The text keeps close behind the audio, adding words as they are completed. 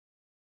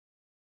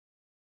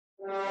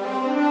Hello,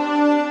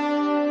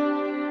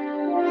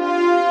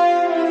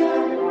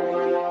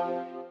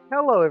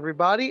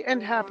 everybody,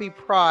 and happy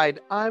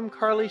Pride. I'm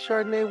Carly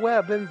Chardonnay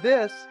Webb, and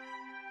this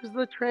is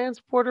the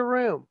Transporter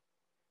Room,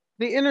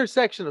 the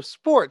intersection of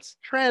sports,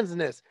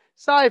 transness,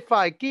 sci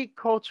fi, geek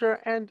culture,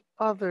 and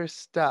other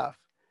stuff.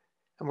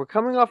 And we're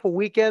coming off a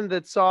weekend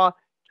that saw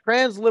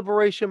trans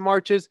liberation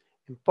marches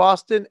in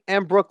Boston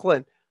and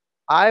Brooklyn.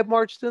 I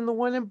marched in the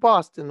one in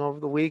Boston over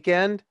the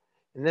weekend,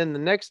 and then the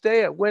next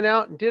day I went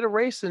out and did a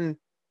race and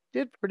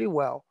did pretty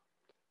well.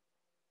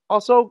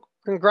 Also,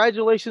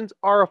 congratulations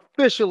are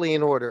officially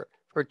in order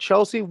for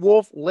Chelsea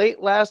Wolfe.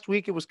 Late last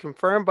week, it was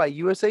confirmed by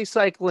USA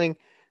Cycling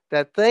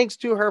that thanks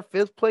to her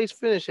fifth place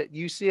finish at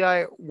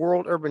UCI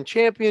World Urban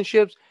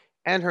Championships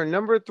and her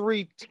number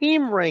 3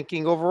 team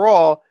ranking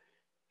overall,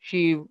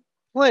 she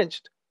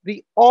clinched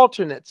the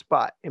alternate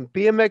spot in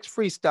BMX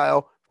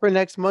freestyle for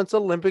next month's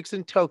Olympics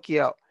in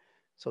Tokyo.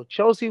 So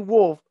Chelsea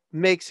Wolfe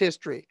makes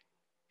history.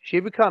 She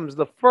becomes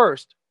the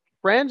first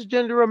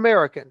transgender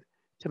American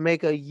to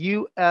make a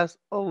U.S.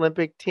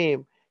 Olympic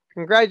team.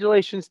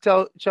 Congratulations,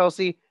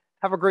 Chelsea.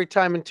 Have a great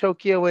time in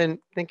Tokyo, and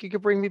think you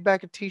could bring me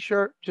back a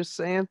t-shirt? Just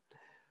saying.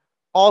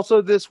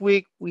 Also this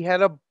week, we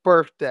had a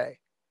birthday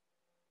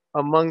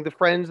among the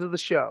friends of the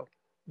show.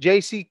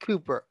 J.C.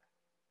 Cooper,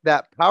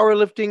 that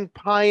powerlifting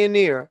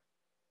pioneer,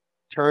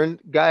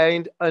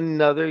 gained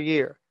another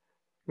year.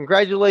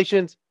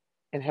 Congratulations,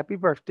 and happy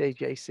birthday,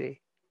 JC.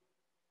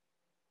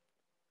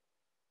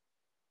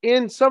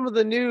 In some of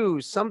the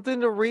news, something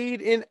to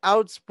read in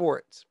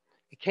Outsports.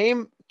 It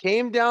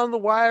came down the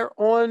wire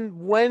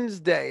on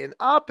Wednesday, an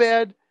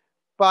op-ed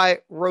by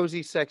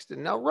Rosie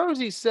Sexton. Now,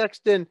 Rosie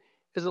Sexton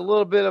is a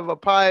little bit of a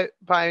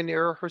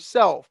pioneer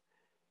herself.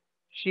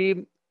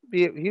 He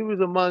was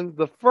among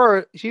the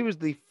first. She was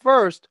the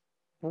first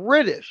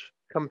British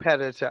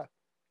competitor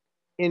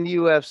in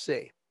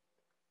UFC.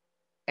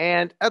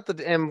 And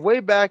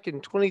way back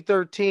in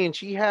 2013,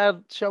 she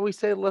had, shall we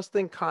say, less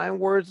than kind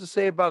words to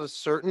say about a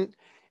certain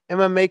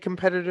MMA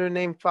competitor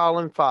named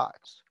Fallon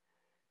Fox.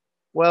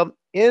 Well,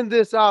 in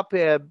this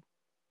op-ed,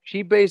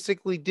 she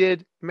basically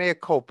did mea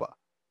culpa,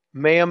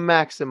 mea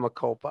maxima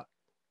culpa.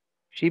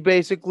 She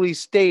basically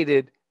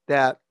stated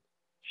that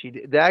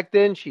back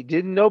then she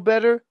didn't know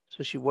better,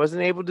 so she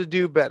wasn't able to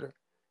do better.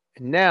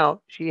 And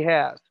now she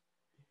has.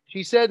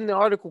 She said in the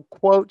article,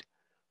 quote,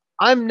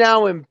 "I'm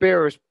now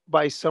embarrassed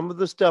by some of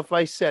the stuff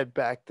I said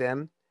back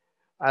then.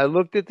 I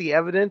looked at the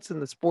evidence in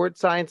the Sports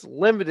Science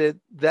Limited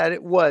that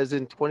it was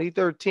in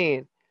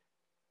 2013.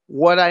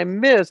 What I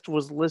missed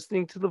was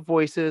listening to the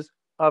voices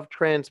of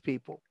trans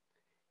people.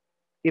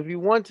 If you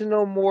want to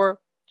know more,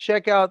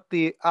 check out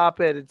the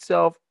op-ed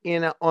itself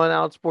on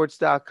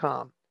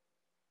outsports.com.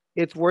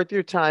 It's worth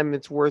your time.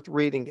 It's worth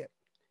reading it.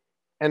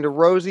 And to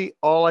Rosie,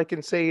 all I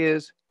can say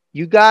is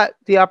you got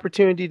the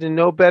opportunity to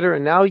know better,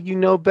 and now you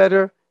know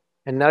better,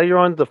 and now you're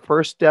on the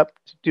first step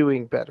to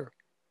doing better.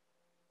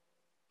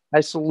 I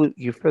salute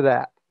you for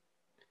that.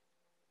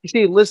 You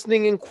see,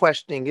 listening and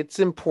questioning, it's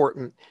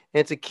important.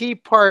 And it's a key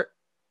part,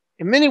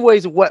 in many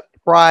ways, of what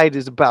Pride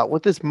is about,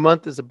 what this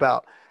month is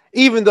about.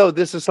 Even though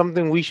this is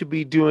something we should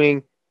be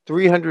doing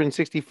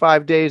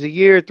 365 days a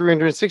year,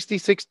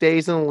 366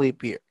 days in a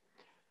leap year.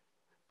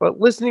 But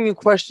listening and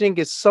questioning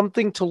is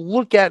something to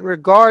look at in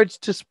regards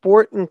to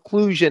sport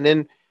inclusion.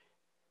 And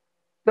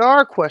there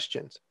are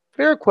questions,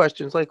 fair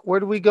questions, like where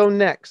do we go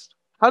next?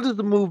 How does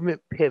the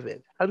movement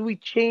pivot? How do we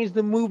change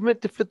the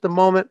movement to fit the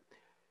moment?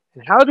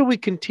 And how do we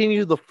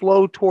continue the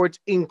flow towards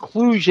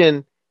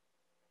inclusion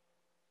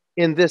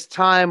in this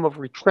time of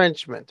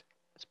retrenchment,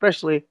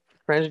 especially for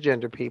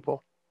transgender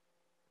people?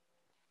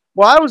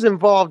 Well, I was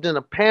involved in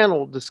a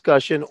panel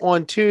discussion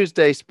on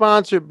Tuesday,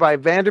 sponsored by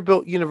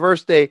Vanderbilt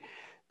University,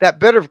 that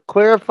better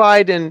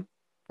clarified and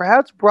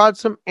perhaps brought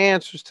some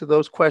answers to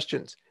those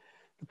questions.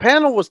 The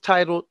panel was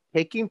titled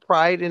Taking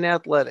Pride in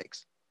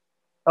Athletics,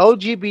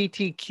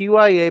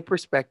 LGBTQIA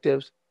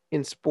Perspectives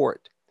in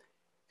Sport.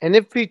 And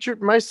it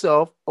featured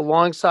myself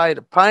alongside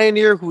a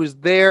pioneer who was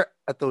there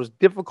at those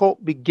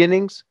difficult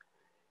beginnings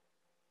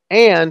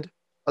and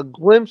a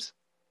glimpse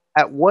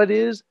at what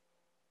is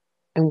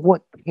and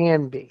what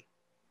can be.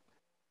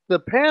 The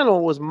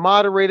panel was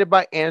moderated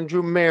by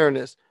Andrew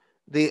Marinas,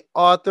 the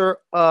author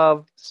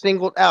of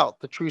Singled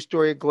Out, The True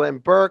Story of Glenn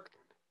Burke,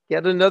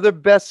 yet another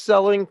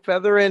best-selling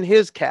feather in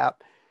his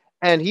cap.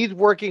 And he's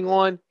working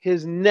on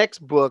his next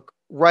book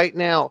right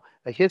now,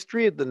 A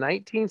History of the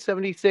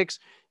 1976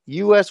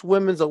 U.S.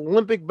 Women's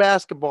Olympic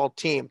Basketball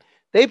Team.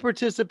 They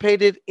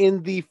participated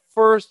in the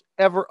first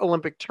ever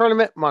Olympic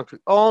tournament,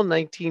 Montreal,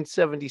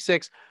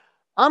 1976.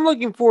 I'm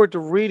looking forward to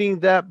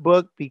reading that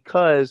book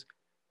because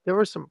there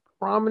were some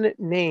prominent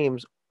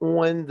names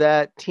on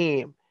that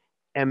team,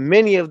 and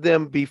many of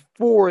them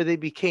before they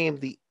became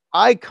the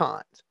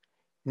icons,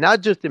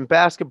 not just in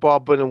basketball,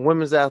 but in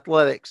women's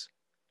athletics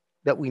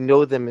that we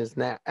know them as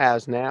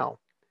now.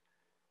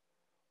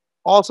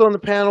 Also on the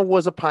panel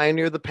was a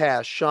pioneer of the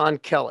past, Sean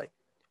Kelly,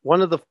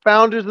 one of the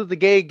founders of the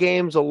Gay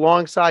Games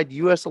alongside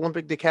U.S.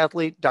 Olympic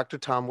decathlete Dr.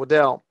 Tom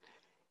Waddell.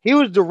 He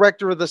was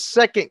director of the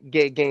second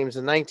Gay Games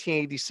in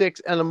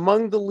 1986 and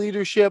among the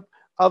leadership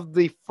of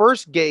the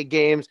first Gay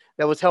Games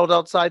that was held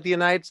outside the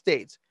United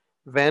States,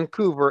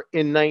 Vancouver,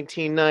 in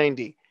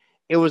 1990.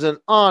 It was an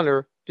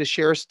honor to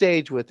share a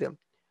stage with him.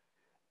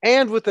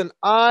 And with an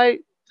eye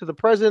to the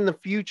present and the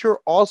future,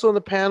 also on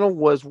the panel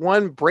was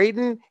one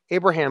Braden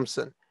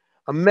Abrahamson,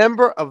 a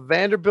member of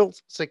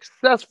Vanderbilt's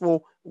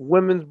successful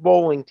women's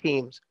bowling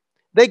teams.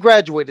 They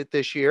graduated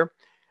this year.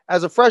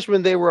 As a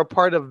freshman, they were a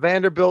part of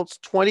Vanderbilt's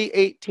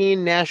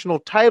 2018 national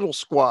title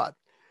squad.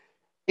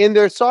 In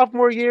their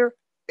sophomore year,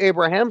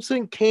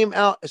 Abrahamson came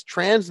out as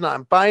trans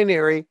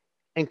non-binary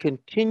and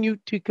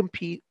continued to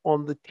compete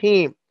on the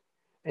team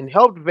and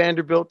helped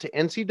Vanderbilt to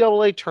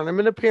NCAA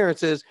tournament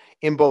appearances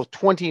in both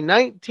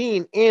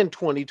 2019 and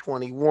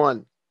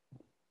 2021.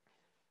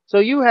 So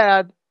you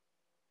had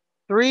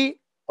 3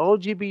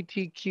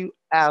 LGBTQ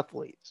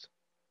athletes,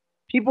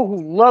 people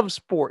who love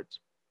sports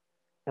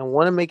and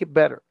want to make it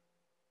better.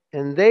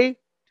 And they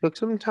took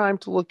some time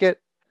to look at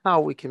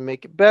how we can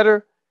make it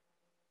better,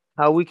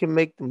 how we can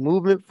make the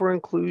movement for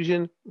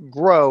inclusion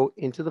grow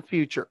into the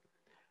future.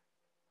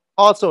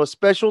 Also, a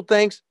special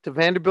thanks to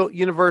Vanderbilt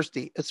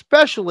University,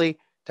 especially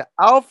to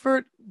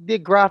Alfred de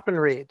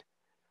Graffenried,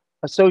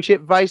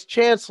 Associate Vice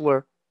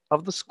Chancellor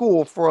of the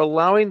school, for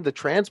allowing the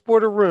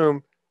transporter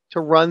room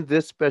to run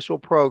this special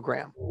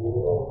program.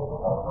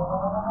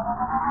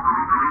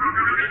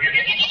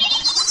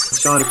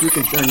 Sean, if you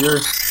can turn your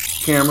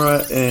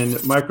camera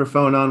and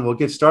microphone on, we'll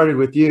get started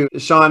with you.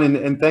 Sean,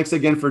 and thanks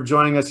again for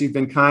joining us. You've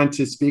been kind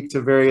to speak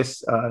to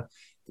various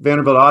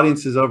Vanderbilt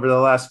audiences over the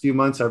last few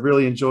months. I've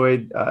really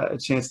enjoyed a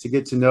chance to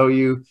get to know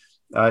you,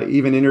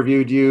 even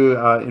interviewed you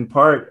in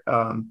part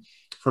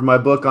for my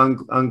book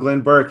on Glenn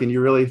Burke, and you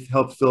really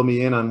helped fill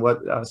me in on what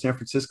San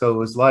Francisco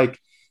was like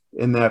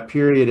in that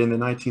period in the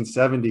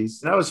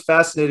 1970s. And I was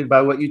fascinated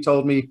by what you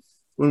told me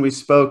when we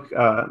spoke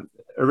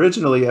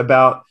originally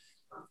about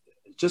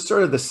just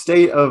sort of the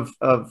state of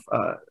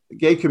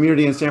gay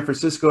community in San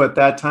Francisco at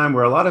that time,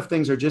 where a lot of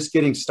things are just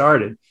getting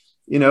started,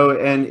 you know,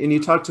 and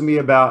you talked to me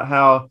about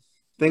how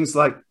things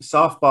like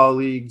softball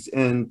leagues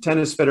and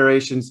tennis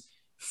federations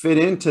fit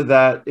into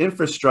that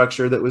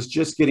infrastructure that was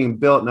just getting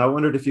built. And I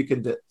wondered if you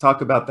could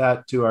talk about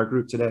that to our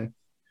group today.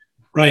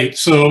 Right.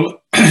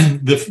 So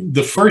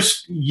the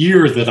first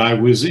year that I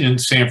was in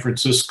San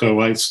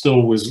Francisco, I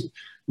still was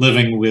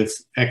living with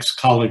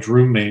ex-college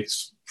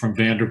roommates from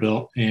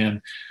Vanderbilt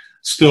and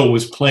still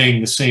was playing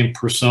the same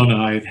persona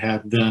I had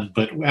had then.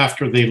 But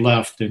after they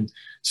left in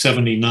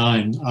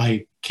 '79,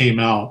 I came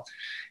out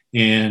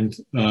and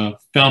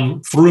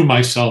threw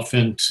myself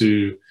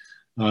into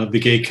the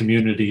gay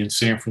community in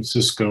San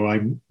Francisco.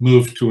 I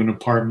moved to an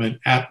apartment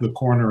at the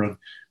corner of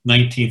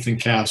 19th and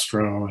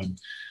Castro and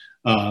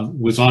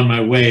was on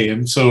my way.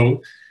 And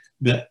so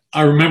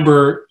I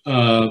remember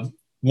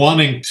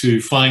wanting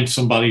to find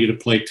somebody to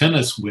play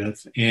tennis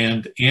with,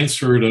 and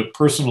answered a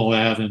personal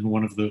ad in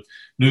one of the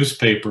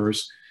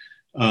newspapers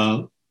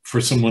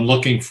for someone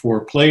looking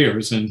for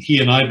players. And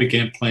he and I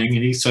began playing,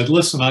 and he said,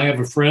 "Listen, I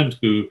have a friend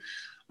who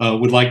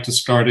would like to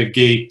start a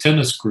gay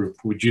tennis group.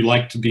 Would you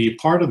like to be a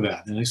part of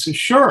that?" And I said,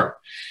 "Sure."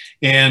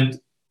 And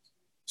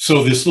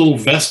so this little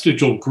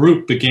vestigial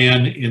group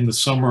began in the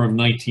summer of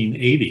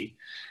 1980.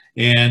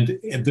 And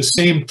at the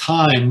same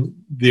time,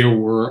 there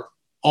were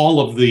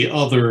all of the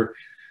other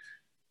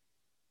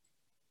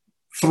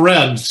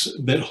threads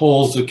that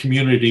holds the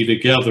community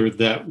together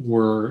that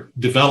were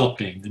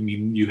developing. I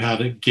mean, you had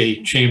a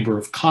gay chamber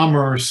of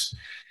commerce,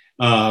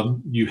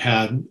 you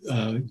had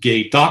a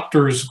gay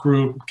doctors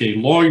group, gay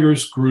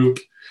lawyers group,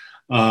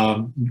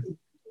 you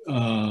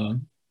know,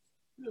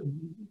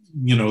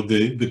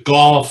 the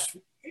golf,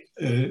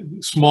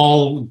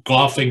 small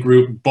golfing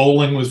group,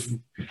 bowling was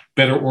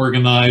better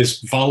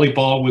organized,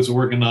 volleyball was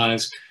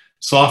organized,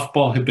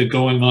 softball had been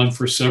going on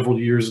for several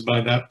years by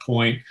that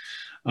point.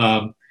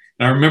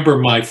 I remember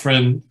my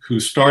friend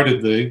who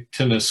started the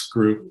tennis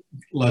group,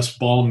 Les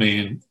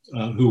Balmain,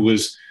 who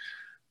was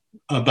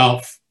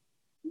about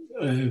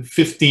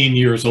 15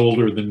 years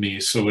older than me,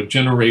 so a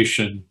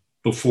generation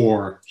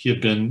before. He had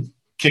been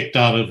kicked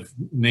out of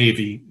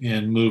Navy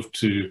and moved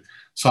to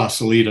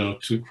Sausalito,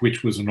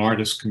 which was an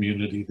artist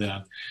community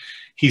then.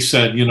 He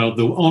said, "You know,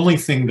 the only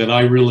thing that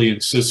I really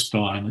insist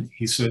on,"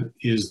 he said,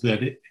 "is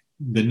that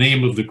the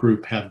name of the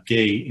group have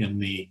gay in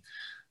the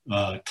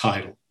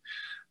title.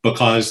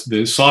 Because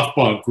the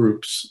softball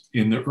groups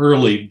in the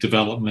early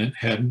development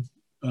had,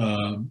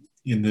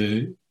 in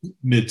the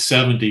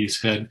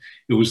mid-70s,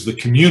 it was the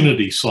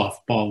Community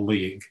Softball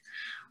League,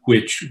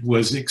 which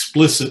was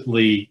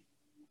explicitly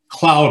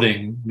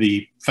clouding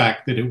the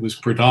fact that it was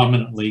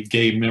predominantly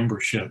gay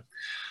membership.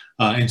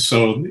 And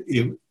so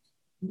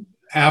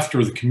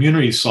after the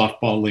Community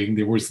Softball League,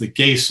 there was the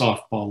Gay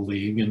Softball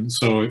League. And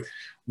so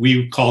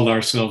we called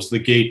ourselves the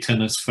Gay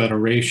Tennis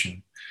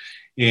Federation.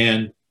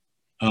 And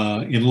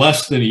in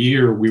less than a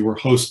year, we were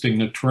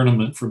hosting a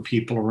tournament for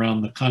people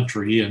around the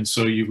country. And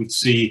so you would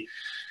see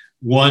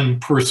one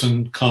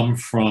person come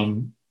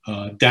from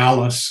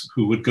Dallas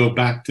who would go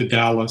back to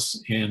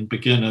Dallas and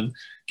begin a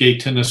gay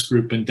tennis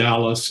group in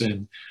Dallas.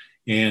 And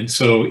And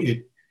so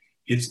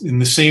it's in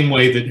the same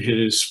way that it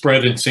is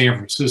spread in San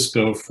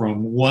Francisco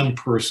from one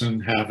person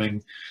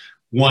having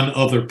one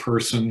other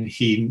person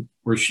he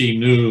or she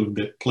knew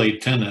that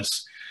played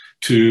tennis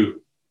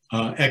to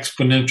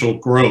exponential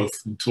growth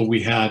until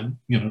we had,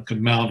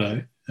 could mount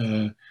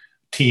a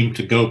team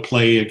to go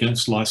play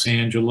against Los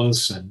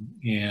Angeles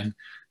and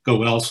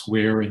go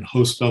elsewhere and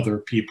host other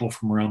people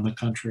from around the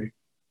country.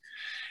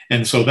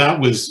 And so that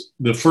was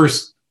the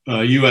first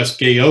US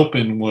Gay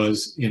Open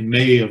was in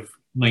May of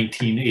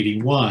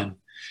 1981.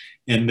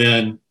 And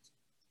then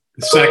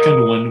the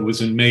second one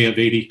was in May of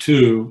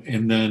 82.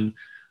 And then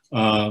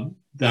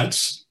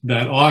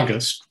that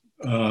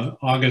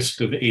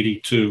August of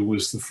 82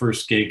 was the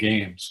first Gay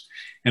Games.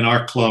 And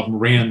our club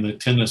ran the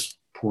tennis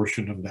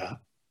portion of that.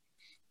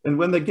 And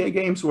when the Gay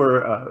Games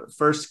were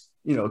first,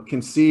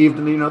 conceived,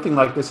 and nothing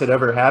like this had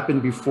ever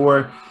happened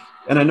before.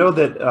 And I know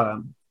that,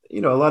 a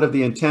lot of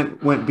the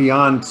intent went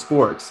beyond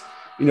sports.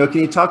 Can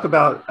you talk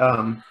about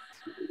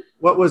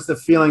what was the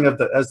feeling of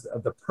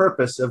the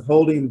purpose of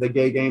holding the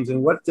Gay Games,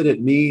 and what did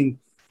it mean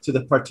to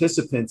the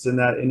participants in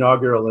that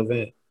inaugural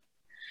event?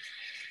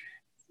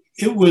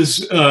 It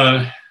was,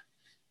 I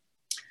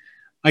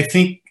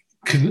think,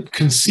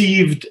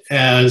 conceived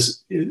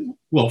as,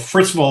 well,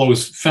 first of all, it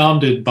was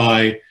founded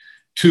by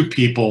two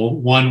people.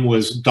 One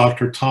was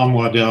Dr. Tom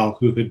Waddell,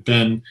 who had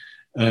been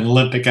an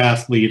Olympic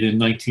athlete in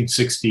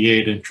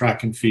 1968 in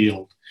track and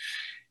field.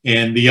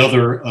 And the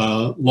other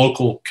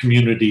local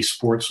community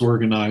sports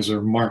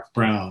organizer, Mark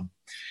Brown.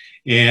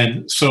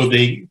 And so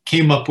they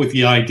came up with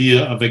the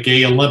idea of a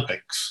Gay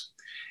Olympics.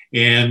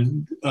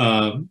 And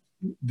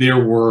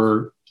there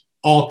were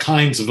all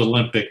kinds of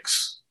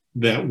Olympics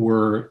that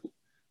were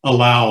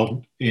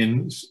allowed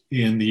in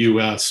the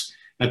US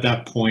at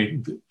that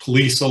point. The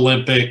Police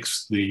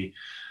Olympics, the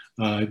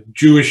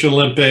Jewish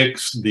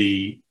Olympics,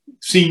 the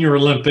Senior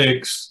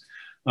Olympics,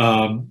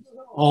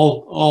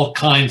 all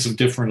kinds of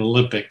different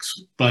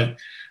Olympics. But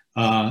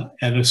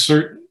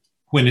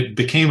when it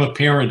became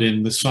apparent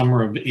in the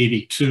summer of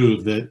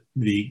 82 that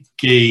the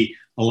Gay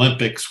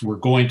Olympics were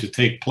going to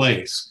take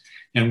place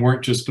and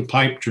weren't just a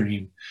pipe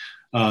dream,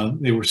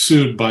 they were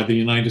sued by the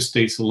United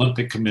States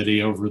Olympic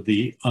Committee over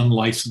the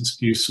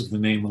unlicensed use of the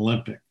name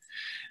Olympic.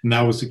 And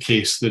that was a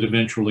case that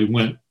eventually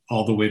went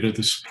all the way to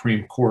the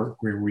Supreme Court,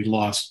 where we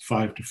lost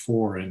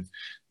 5-4 in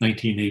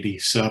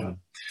 1987.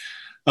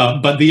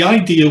 But the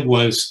idea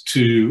was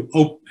to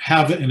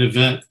have an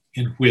event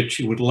in which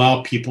it would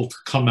allow people to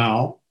come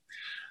out,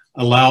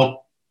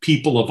 allow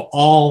people of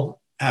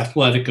all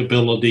athletic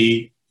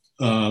ability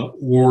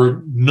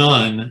or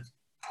none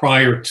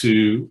prior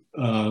to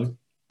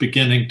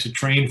beginning to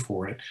train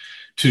for it,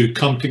 to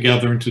come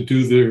together and to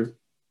do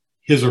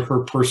his or her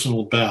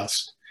personal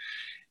best.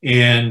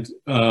 And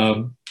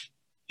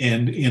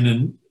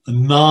in a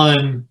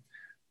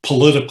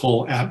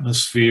non-political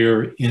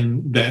atmosphere,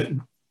 in that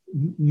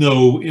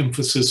no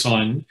emphasis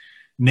on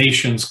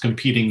nations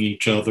competing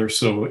each other.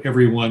 So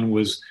everyone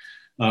was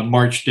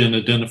marched in,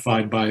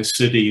 identified by a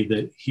city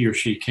that he or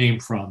she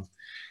came from.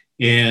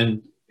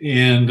 And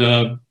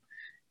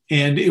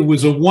it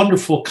was a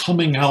wonderful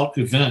coming out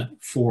event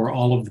for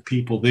all of the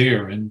people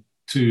there, and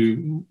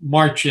to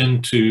march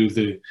into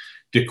the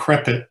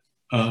decrepit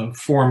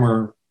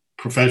former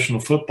professional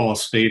football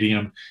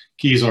stadium,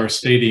 Kezar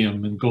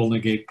Stadium in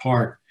Golden Gate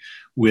Park,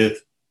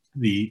 with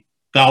the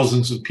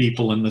thousands of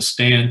people in the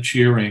stand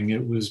cheering.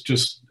 It was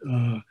just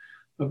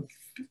a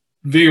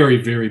very,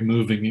 very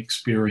moving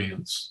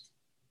experience.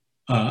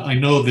 I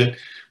know that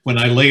when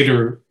I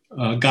later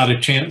got a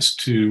chance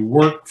to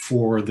work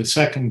for the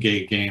second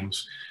Gay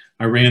Games,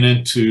 I ran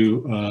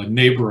into a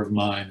neighbor of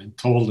mine and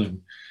told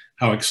him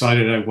how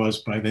excited I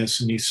was by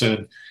this. And he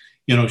said,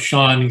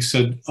 Sean, he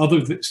said,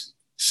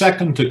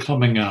 second to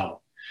coming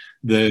out,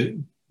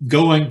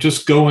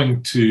 just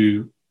going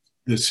to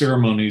the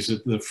ceremonies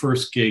at the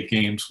first Gay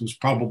Games was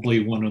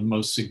probably one of the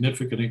most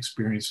significant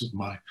experiences of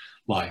my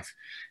life.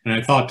 And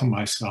I thought to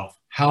myself,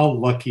 how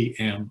lucky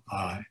am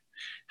I?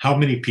 How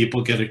many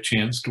people get a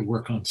chance to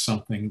work on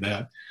something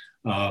that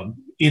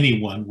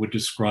anyone would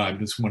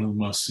describe as one of the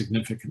most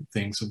significant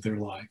things of their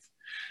life?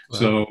 Wow.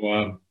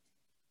 So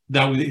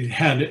it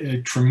had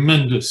a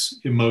tremendous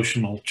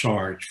emotional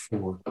charge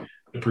for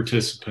the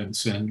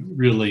participants, and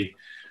really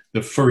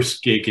the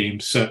first Gay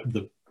Games set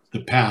the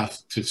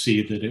path to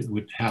see that it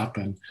would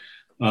happen,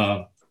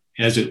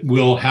 as it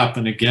will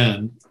happen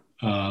again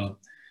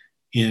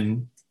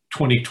in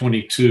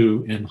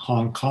 2022 in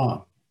Hong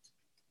Kong.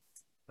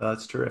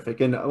 That's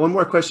terrific. And one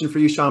more question for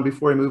you, Sean,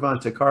 before we move on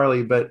to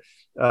Carly. But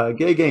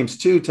Gay Games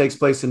 2 takes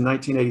place in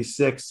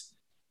 1986,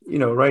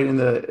 right in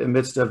the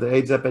midst of the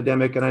AIDS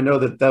epidemic. And I know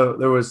that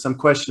there was some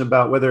question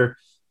about whether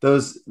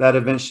that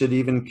event should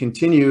even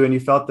continue, and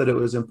you felt that it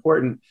was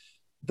important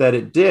that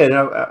it did.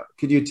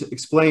 Could you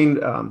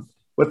explain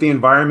what the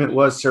environment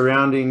was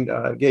surrounding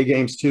Gay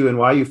Games 2 and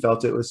why you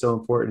felt it was so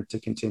important to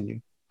continue?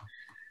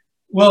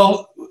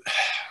 Well,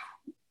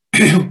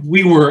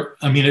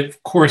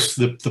 of course,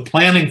 the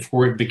planning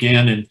for it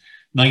began in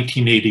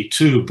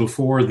 1982,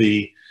 before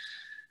the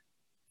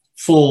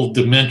full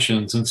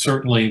dimensions, and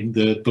certainly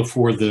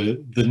before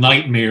the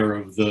nightmare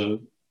of the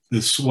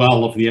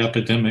swell of the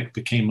epidemic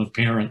became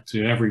apparent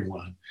to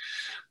everyone.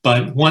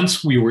 But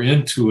once we were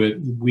into it,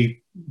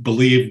 we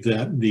believed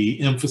that the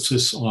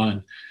emphasis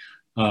on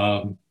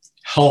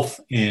health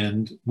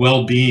and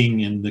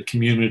well-being in the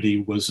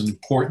community was an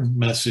important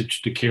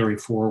message to carry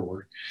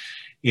forward.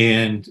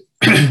 And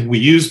we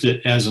used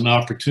it as an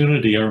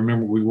opportunity. I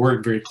remember we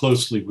worked very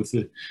closely with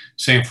the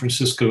San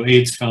Francisco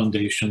AIDS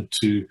Foundation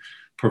to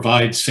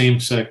provide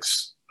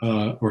same-sex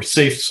or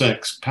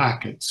safe-sex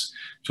packets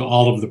to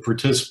all of the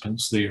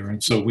participants there.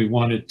 And so we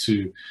wanted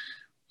to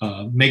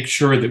make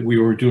sure that we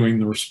were doing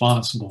the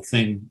responsible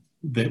thing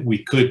that we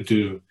could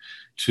do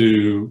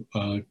to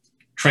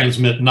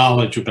transmit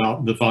knowledge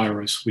about the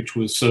virus, which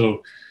was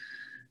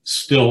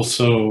still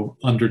so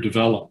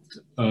underdeveloped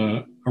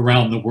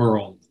around the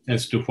world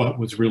as to what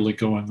was really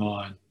going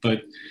on.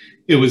 But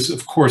it was,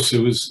 of course, it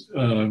was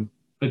a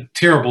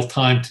terrible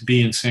time to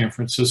be in San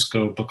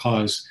Francisco,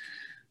 because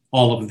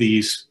all of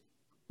these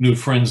new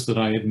friends that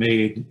I had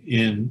made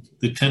in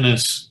the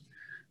tennis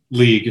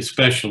league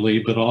especially,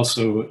 but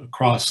also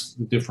across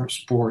the different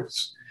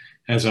sports,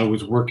 as I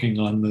was working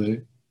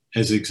on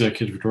as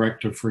executive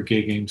director for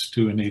Gay Games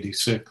 2 in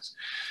 '86,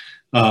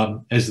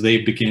 as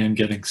they began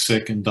getting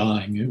sick and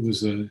dying. It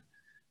was a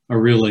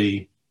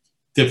really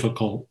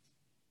difficult,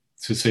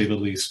 to say the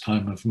least,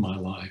 time of my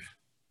life.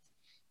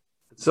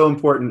 It's so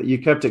important that you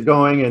kept it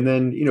going, and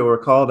then, were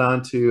called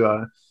on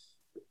to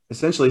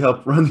essentially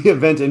help run the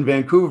event in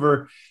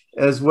Vancouver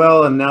as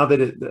well. And now that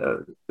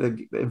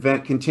the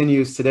event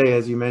continues today,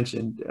 as you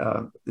mentioned,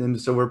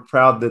 and so we're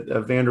proud that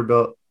a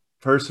Vanderbilt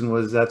person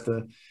was at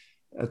the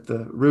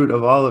root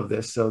of all of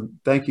this. So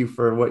thank you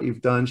for what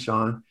you've done,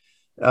 Sean.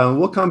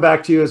 We'll come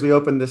back to you as we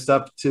open this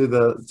up to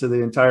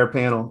the entire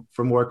panel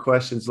for more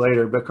questions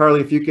later. But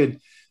Carly, if you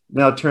could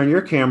now turn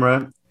your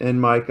camera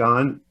and mic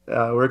on.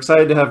 We're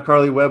excited to have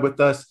Carly Webb with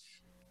us,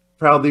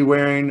 proudly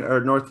wearing our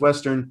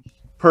Northwestern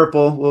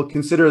purple. We'll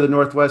consider the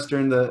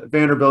Northwestern the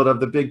Vanderbilt of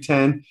the Big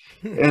Ten.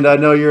 And I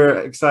know you're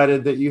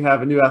excited that you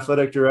have a new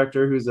athletic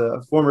director who's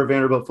a former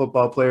Vanderbilt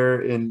football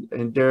player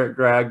in Derek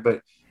Gragg.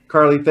 But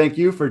Carly, thank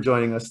you for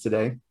joining us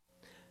today.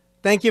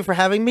 Thank you for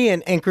having me,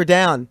 and anchor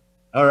down.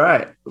 All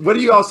right. What do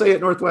you all say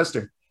at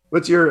Northwestern?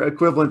 What's your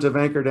equivalent of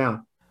anchor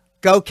down?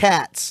 Go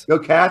Cats. Go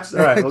Cats.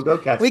 All right. Well, go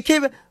Cats. we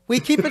keep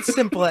it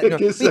simple.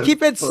 We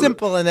keep it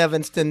simple in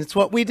Evanston. It's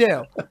what we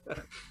do.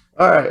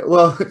 All right.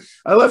 Well,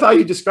 I love how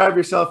you describe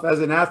yourself as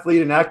an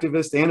athlete, an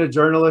activist, and a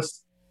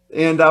journalist.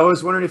 And I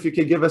was wondering if you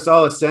could give us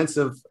all a sense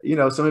of,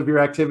 some of your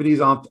activities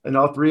in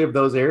all three of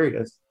those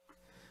areas.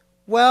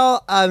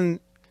 Well,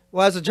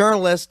 as a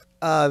journalist,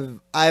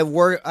 I've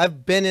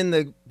been in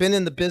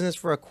the business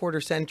for a quarter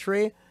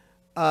century.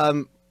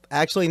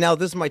 Actually, now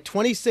this is my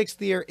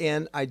 26th year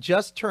in. I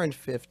just turned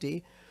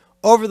 50.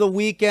 Over the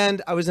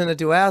weekend, I was in a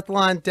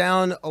duathlon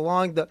down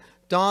along the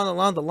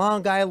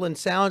Long Island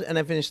Sound, and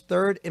I finished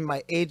third in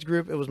my age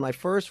group. It was my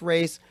first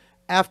race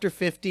after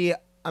 50.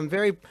 I'm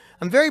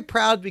very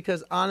proud,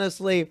 because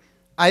honestly,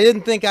 I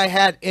didn't think I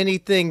had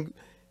anything,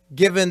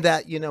 given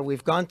that,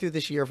 we've gone through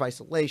this year of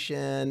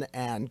isolation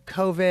and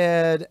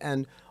COVID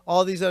and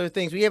all these other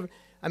things.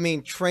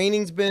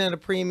 Training's been at a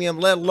premium,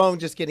 let alone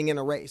just getting in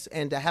a race.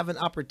 And to have an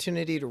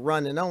opportunity to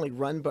run, and not only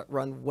run, but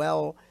run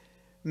well,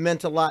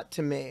 meant a lot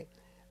to me.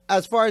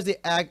 As far as the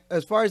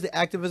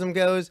activism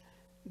goes,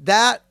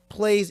 that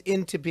plays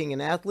into being an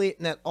athlete,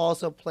 and that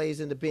also plays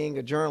into being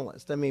a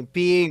journalist.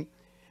 Being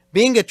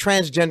a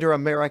transgender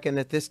American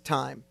at this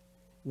time,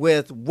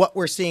 with what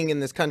we're seeing in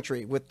this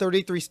country, with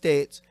 33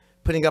 states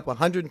putting up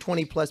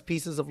 120 plus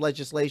pieces of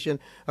legislation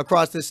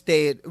across the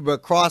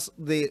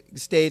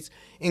states,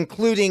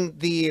 including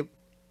the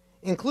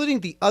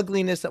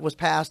ugliness that was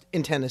passed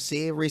in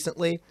Tennessee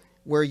recently,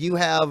 where you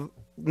have,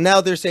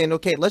 now they're saying,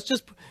 okay, let's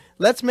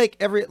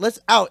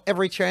out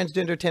every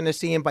transgender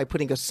Tennessean by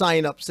putting a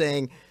sign up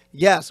saying,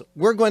 yes,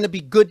 we're going to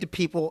be good to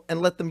people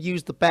and let them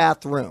use the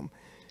bathroom.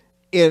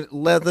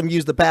 Let them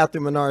use the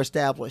bathroom in our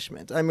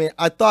establishment.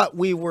 I thought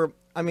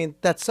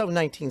that's so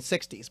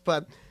 1960s,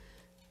 but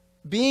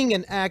being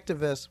an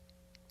activist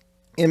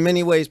in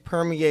many ways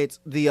permeates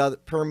the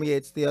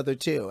other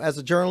two. As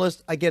a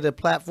journalist, I get a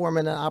platform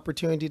and an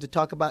opportunity to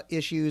talk about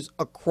issues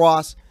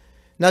across,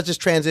 not just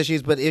trans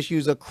issues, but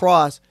issues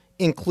across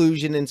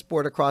inclusion in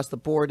sport across the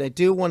board. I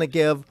do want to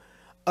give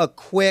a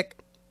quick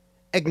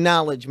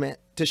acknowledgement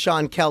to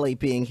Sean Kelly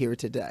being here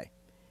today,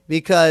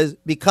 because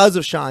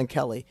of Sean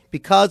Kelly,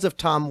 because of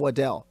Tom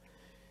Waddell,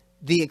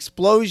 the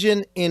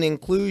explosion in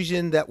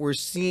inclusion that we're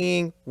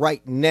seeing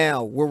right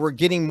now, where we're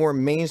getting more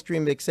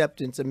mainstream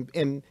acceptance,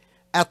 and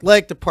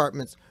athletic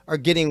departments are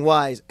getting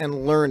wise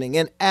and learning,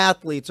 and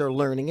athletes are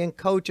learning, and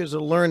coaches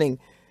are learning.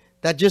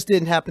 That just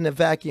didn't happen in a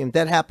vacuum.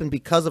 That happened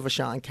because of a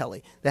Sean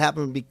Kelly. That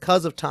happened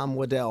because of Tom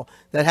Waddell.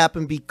 That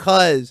happened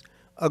because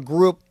a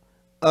group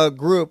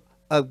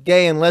of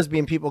gay and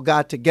lesbian people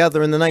got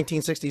together in the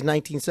 1960s,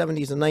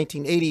 1970s, and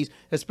 1980s,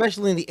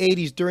 especially in the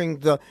 80s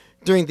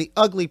during the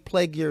ugly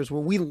plague years,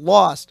 where we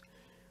lost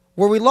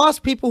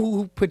people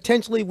who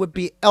potentially would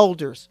be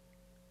elders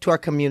to our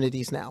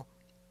communities now.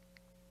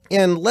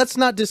 And let's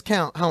not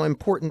discount how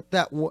important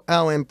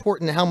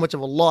how much of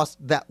a loss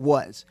that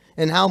was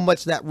and how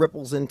much that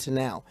ripples into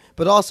now.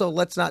 But also,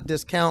 let's not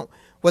discount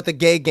what the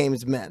gay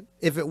games meant.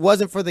 If it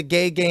wasn't for the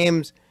gay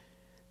games,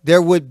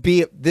 there would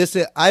be this.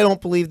 I don't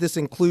believe this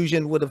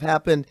inclusion would have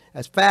happened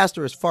as fast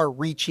or as far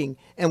reaching.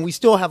 And we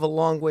still have a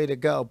long way to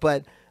go.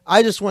 But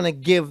I just want to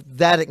give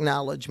that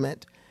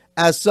acknowledgement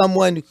as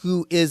someone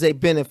who is a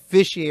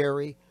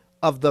beneficiary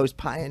of those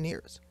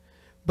pioneers.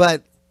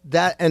 But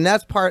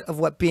that's part of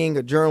what being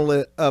a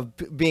journalist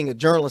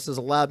has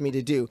allowed me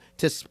to do,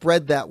 to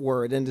spread that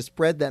word and to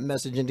spread that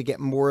message and to get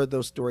more of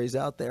those stories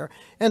out there.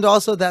 And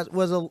also that's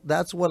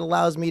what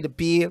allows me to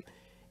be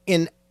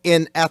in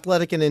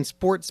athletic and in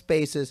sports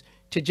spaces,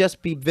 to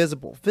just be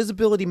visible.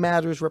 Visibility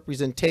matters,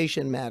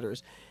 representation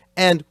matters.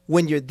 And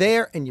when you're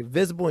there and you're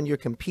visible and you're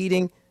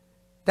competing,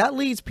 that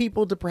leads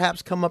people to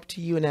perhaps come up to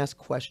you and ask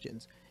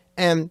questions.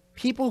 And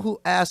people who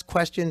ask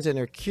questions and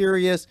are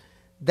curious,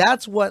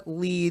 that's what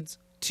leads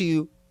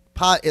to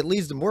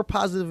more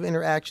positive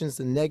interactions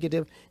than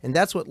negative, and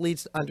that's what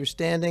leads to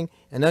understanding,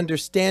 and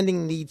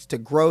understanding leads to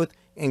growth,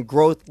 and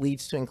growth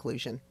leads to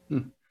inclusion.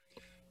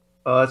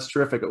 Oh, that's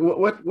terrific.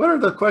 What are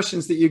the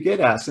questions that you get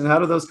asked, and how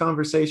do those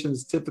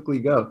conversations typically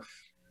go?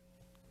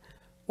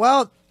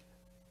 Well,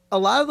 a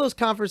lot of those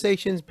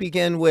conversations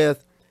begin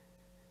with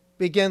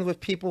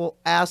people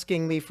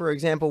asking me, for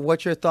example,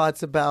 what's your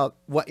thoughts about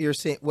what you're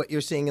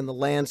seeing in the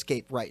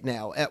landscape right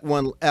now at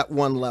one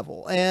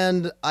level.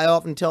 And I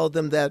often tell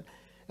them that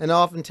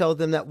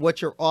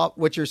what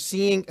you're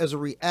seeing is a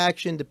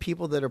reaction to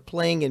people that are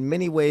playing in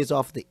many ways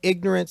off the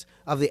ignorance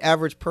of the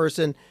average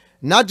person,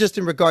 not just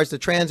in regards to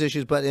trans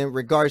issues, but in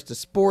regards to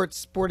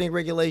sporting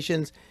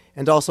regulations,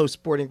 and also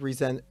sporting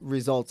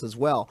results as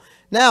well.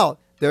 Now,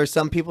 there are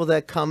some people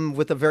that come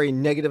with a very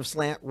negative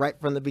slant right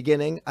from the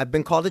beginning. I've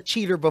been called a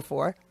cheater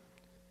before.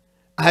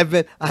 I've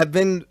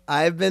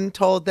been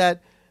told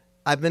that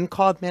I've been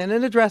called man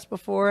in a dress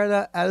before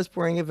at a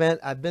sporting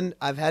event.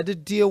 I've had to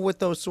deal with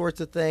those sorts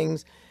of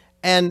things.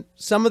 And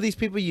some of these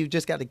people, you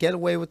just got to get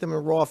away with them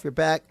and roll off your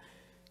back.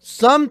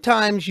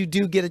 Sometimes you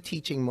do get a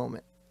teaching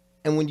moment.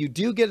 And when you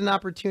do get an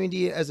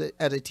opportunity at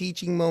a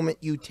teaching moment,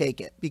 you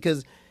take it.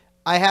 Because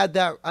I had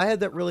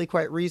that really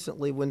quite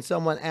recently when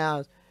someone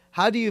asked,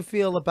 how do you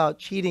feel about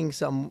cheating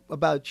someone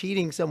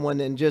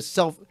and just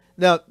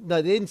no,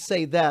 they didn't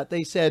say that.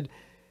 They said,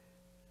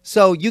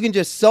 so you can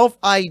just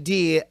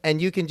self-ID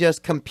and you can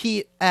just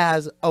compete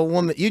as a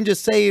woman. You can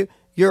just say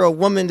you're a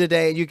woman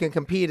today and you can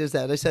compete as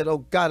that. I said,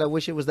 oh God, I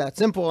wish it was that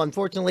simple.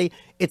 Unfortunately,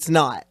 it's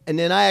not. And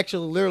then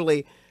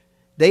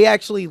they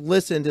actually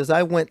listened as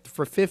I went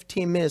for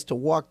 15 minutes to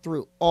walk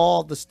through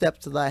all the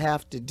steps that I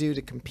have to do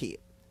to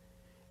compete.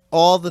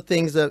 All the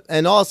things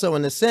and also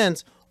in a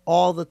sense,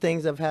 all the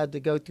things I've had to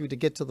go through to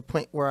get to the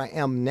point where I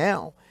am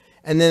now.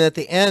 And then at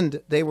the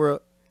end, they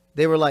were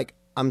like,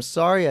 I'm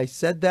sorry I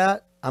said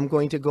that. I'm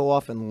going to go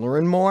off and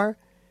learn more.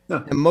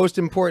 Huh. And most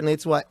importantly,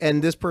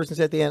 and this person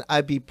said at the end,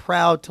 I'd be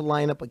proud to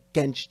line up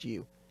against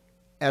you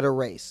at a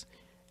race.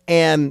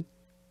 And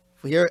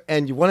you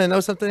want to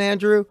know something,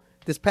 Andrew?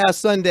 This past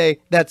Sunday,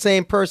 that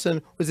same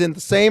person was in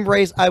the same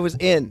race I was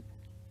in.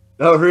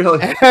 Oh, really?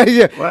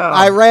 Yeah. Wow.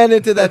 I ran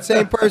into that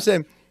same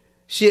person.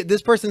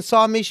 This person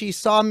saw me. She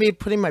saw me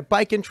putting my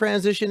bike in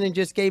transition and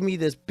just gave me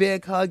this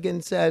big hug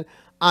and said,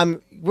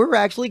 we're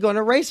actually going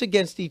to race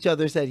against each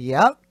other. I said,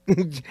 yep.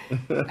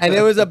 And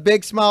it was a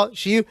big smile.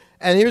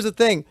 And here's the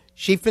thing.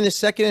 She finished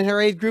second in her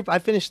age group. I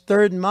finished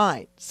third in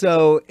mine.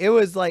 So it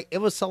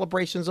was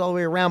celebrations all the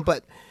way around.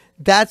 But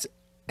that's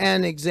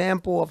an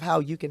example of how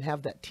you can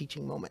have that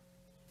teaching moment.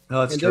 Oh,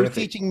 that's and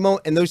terrific.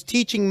 Those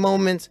teaching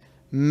moments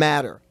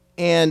matter.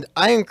 And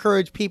I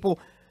encourage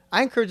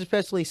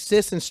especially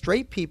cis and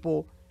straight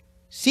people,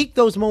 seek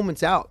those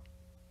moments out.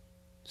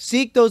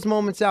 Seek those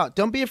moments out.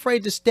 Don't be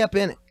afraid to step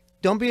in it.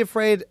 Don't be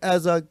afraid.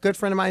 As a good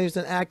friend of mine who's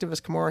an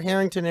activist, Kamora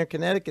Harrington in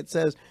Connecticut,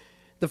 says,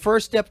 the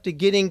first step to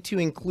getting to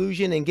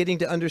inclusion and getting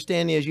to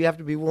understanding is you have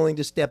to be willing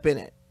to step in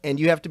it. And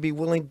you have to be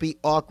willing to be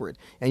awkward.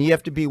 And you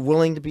have to be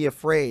willing to be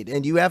afraid.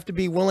 And you have to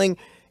be willing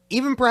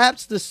even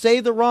perhaps to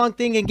say the wrong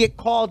thing and get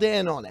called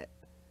in on it.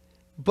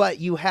 But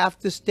you have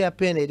to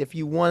step in it if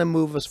you want to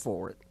move us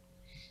forward.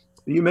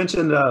 You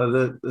mentioned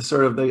the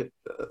sort of the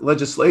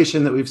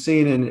legislation that we've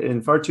seen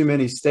in far too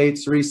many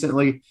states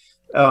recently.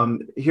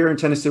 Here in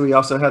Tennessee, we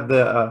also had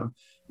the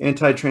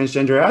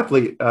anti-transgender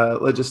athlete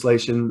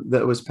legislation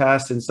that was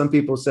passed. And some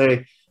people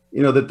say,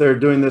 that they're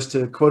doing this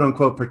to quote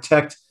unquote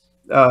protect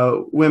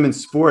women's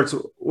sports.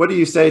 What do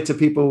you say to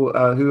people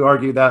who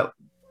argue that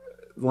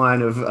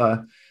line of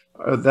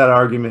that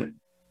argument?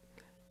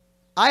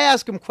 I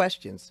ask them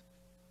questions.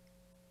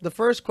 The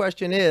first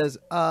question is,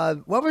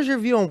 what was your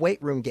view on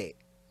Weight Room Gate?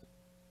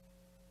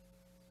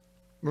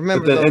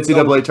 Remember at the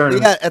NCAA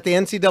tournament. Yeah, at the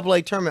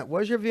NCAA tournament.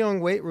 What's your view on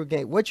Weight Room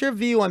Gate? What's your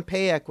view on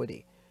pay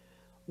equity?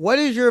 What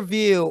is your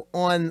view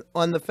on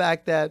the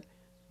fact that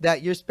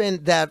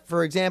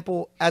for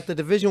example, at the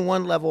Division I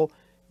level,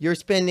 you're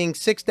spending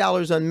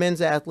 $6 on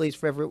men's athletes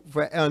for every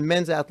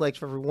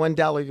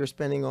 $1 you're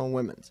spending on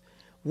women's?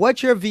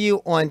 What's your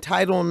view on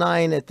Title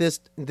IX at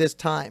this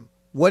time?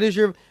 What's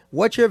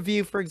your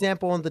view, for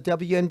example, on the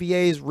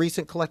WNBA's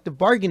recent collective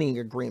bargaining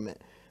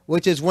agreement,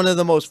 which is one of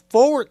the most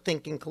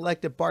forward-thinking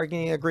collective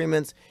bargaining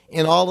agreements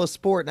in all of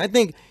sport? And I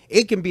think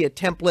it can be a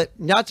template,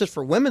 not just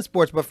for women's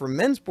sports, but for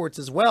men's sports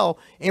as well,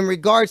 in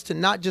regards to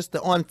not just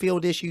the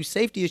on-field issues,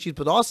 safety issues,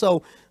 but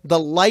also the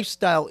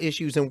lifestyle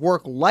issues and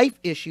work-life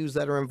issues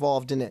that are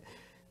involved in it.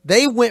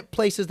 They went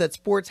places that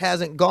sports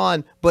hasn't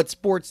gone, but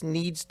sports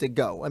needs to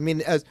go. I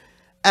mean,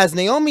 as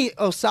Naomi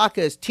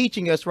Osaka is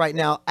teaching us right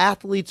now,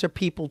 athletes are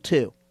people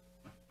too.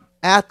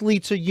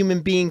 Athletes are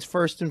human beings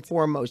first and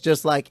foremost,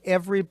 just like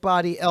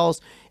everybody else,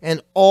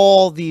 and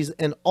all the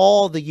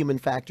human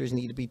factors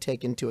need to be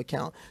taken into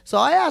account. So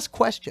I ask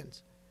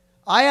questions.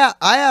 I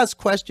ask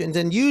questions,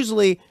 and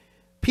usually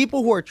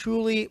people who are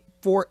truly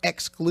for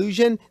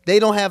exclusion, they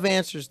don't have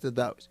answers to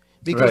those.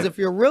 Because Right. if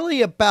you're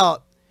really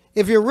about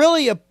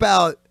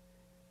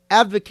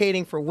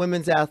advocating for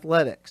women's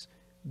athletics,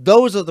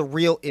 those are the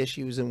real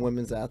issues in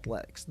women's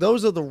athletics.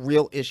 Those are the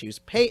real issues.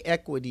 Pay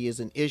equity is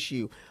an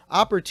issue.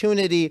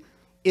 Opportunity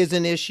is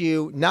an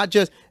issue, not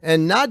just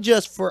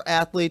for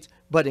athletes,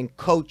 but in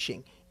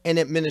coaching and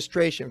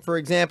administration. For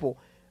example,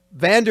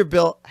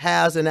 Vanderbilt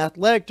has an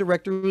athletic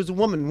director who's a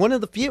woman, one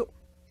of the few.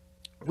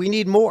 We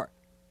need more.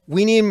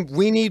 We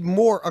need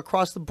more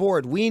across the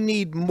board. We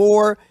need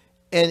more,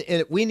 and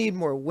we need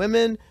more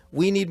women.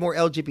 We need more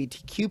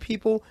LGBTQ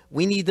people.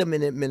 We need them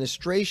in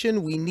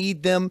administration. We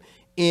need them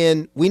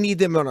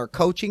on our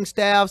coaching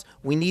staffs.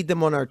 We need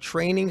them on our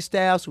training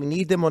staffs. We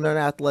need them on our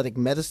athletic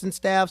medicine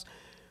staffs.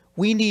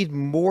 We need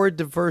more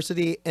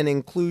diversity and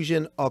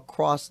inclusion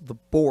across the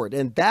board.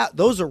 And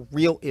those are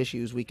real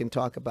issues we can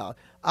talk about.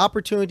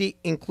 Opportunity,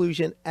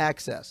 inclusion,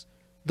 access.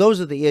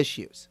 Those are the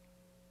issues.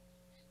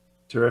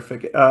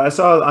 Terrific. I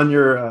saw on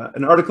your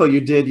an article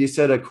you did, you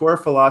said a core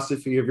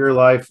philosophy of your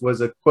life was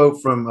a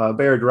quote from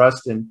Bayard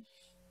Rustin.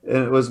 And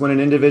it was, when an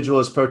individual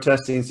is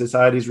protesting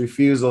society's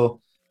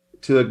refusal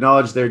to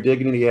acknowledge their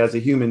dignity as a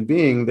human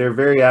being, their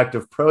very act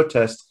of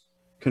protest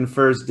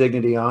confers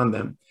dignity on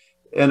them.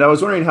 And I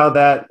was wondering how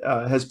that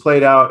has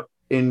played out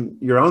in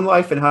your own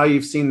life, and how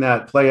you've seen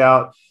that play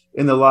out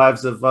in the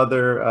lives of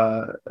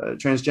other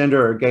transgender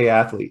or gay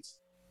athletes.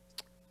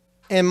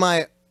 In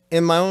my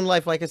own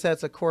life, like I said,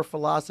 it's a core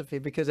philosophy,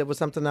 because it was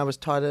something I was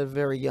taught at a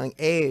very young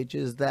age,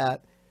 is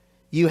that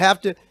you have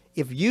to,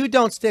 if you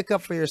don't stick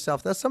up for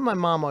yourself, that's something my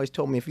mom always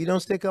told me, if you don't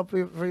stick up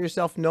for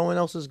yourself, no one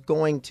else is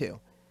going to.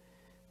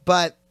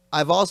 But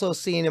I've also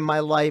seen in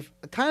my life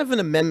kind of an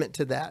amendment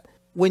to that.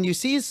 When you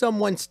see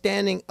someone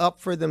standing up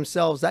for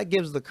themselves, that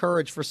gives the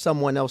courage for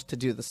someone else to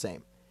do the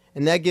same.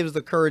 And that gives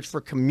the courage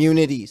for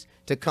communities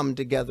to come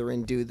together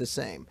and do the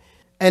same.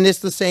 And it's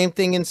the same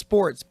thing in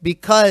sports,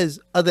 because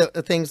of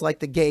the things like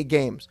the gay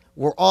games.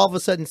 We're all of a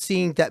sudden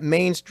seeing that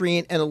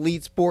mainstream and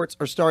elite sports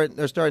are starting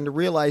to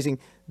realizing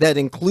that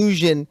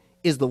inclusion's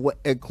the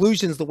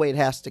way it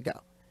has to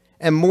go.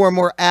 And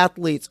more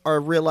athletes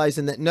are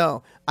realizing that,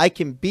 no, I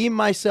can be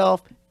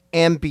myself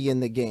and be in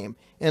the game.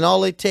 And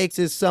all it takes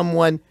was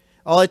one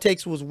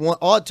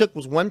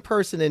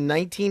person in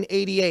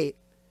 1988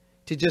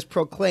 to just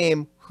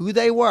proclaim who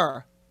they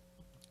were,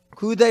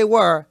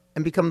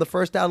 and become the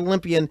first out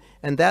Olympian.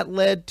 And that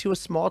led to a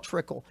small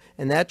trickle.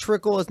 And that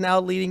trickle is now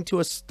leading to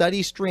a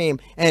steady stream.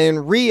 And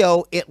in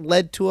Rio, it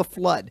led to a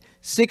flood.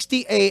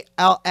 68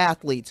 out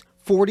athletes,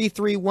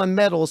 43 won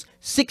medals,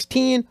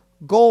 16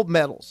 gold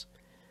medals.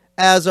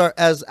 As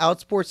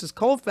Outsports'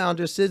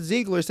 co-founder, Sid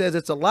Ziegler, says,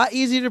 it's a lot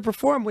easier to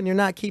perform when you're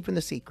not keeping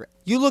the secret.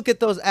 You look at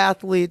those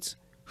athletes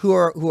who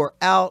are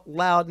out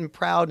loud and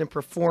proud and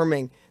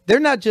performing. They're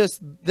not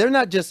just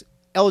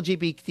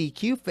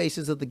LGBTQ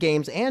faces of the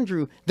games,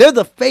 Andrew. They're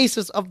the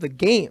faces of the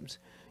games.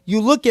 You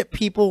look at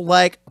people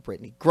like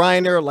Brittany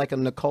Griner, like a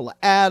Nicola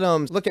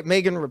Adams, look at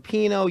Megan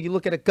Rapinoe, you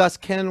look at a Gus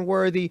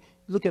Kenworthy,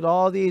 you look at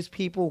all these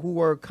people who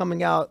are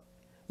coming out.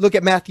 Look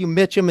at Matthew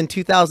Mitchum in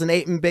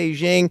 2008 in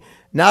Beijing.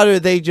 Not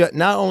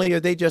only are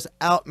they just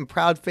out and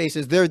proud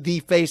faces, they're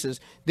the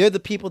faces. They're the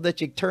people that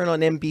you turn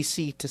on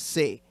NBC to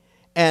see.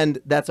 And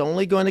that's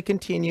only going to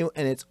continue,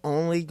 and it's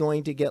only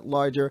going to get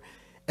larger,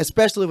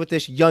 especially with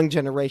this young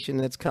generation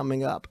that's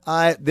coming up.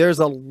 There's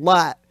a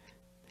lot.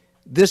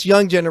 This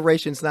young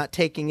generation's not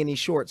taking any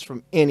shorts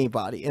from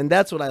anybody, and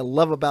that's what I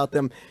love about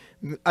them.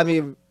 I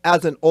mean,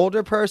 as an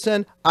older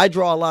person, I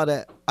draw a lot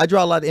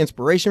of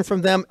inspiration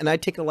from them, and I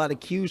take a lot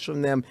of cues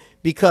from them,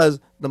 because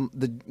the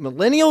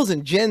millennials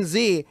and Gen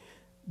Z,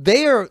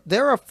 they're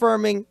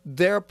affirming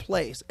their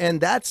place, and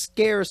that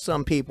scares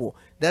some people.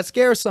 That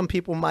scares some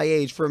people my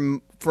age.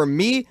 For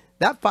me,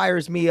 that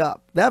fires me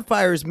up. That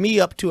fires me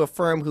up to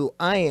affirm who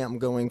I am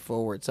going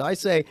forward. So I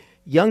say,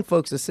 young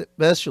folks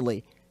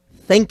especially,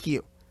 thank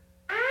you.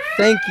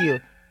 Thank you.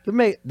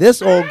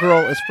 This old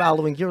girl is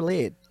following your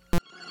lead.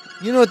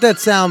 You know what that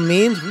sound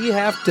means. We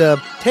have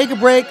to take a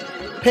break,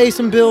 pay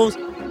some bills,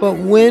 but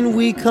when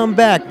we come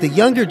back, the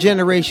younger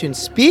generation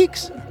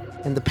speaks,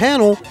 and the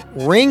panel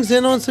rings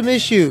in on some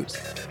issues.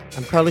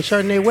 I'm Carly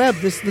Chardonnay-Webb.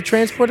 This is The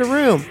Transporter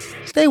Room.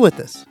 Stay with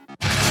us.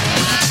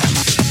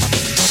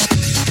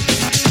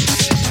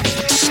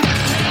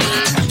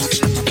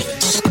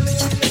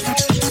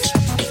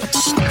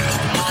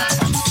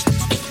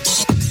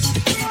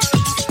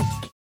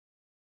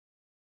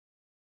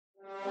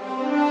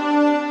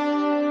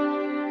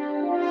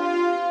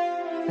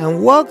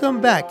 and welcome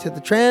back to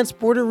the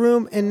Transporter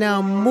Room, and now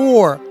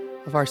more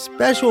of our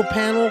special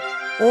panel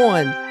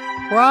on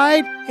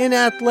Pride in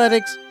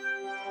Athletics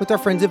with our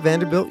friends at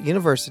Vanderbilt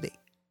University.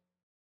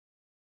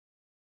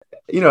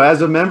 You know,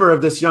 as a member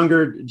of this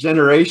younger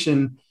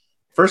generation,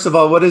 first of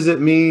all, what does it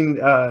mean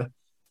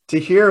to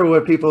hear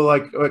what people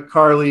like what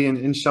Carly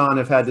and Sean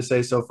have had to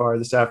say so far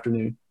this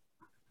afternoon?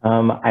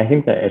 I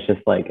think that it's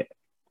just like,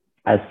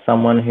 as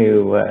someone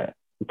who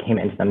came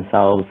into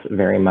themselves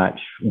very much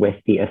with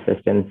the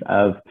assistance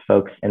of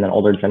folks in an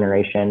older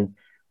generation,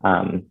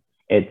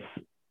 it's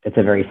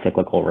a very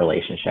cyclical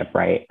relationship,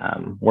 right?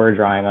 We're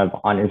drawing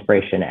on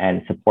inspiration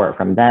and support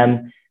from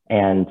them,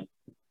 and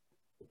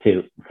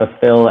to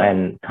fulfill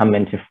and come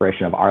into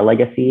fruition of our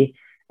legacy.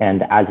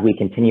 And as we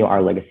continue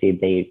our legacy,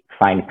 they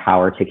find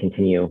power to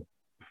continue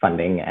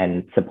funding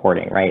and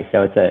supporting, right?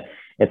 So it's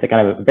a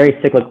kind of very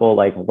cyclical,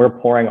 like we're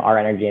pouring our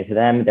energy into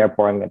them, they're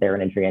pouring their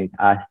energy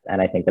into us.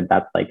 And I think that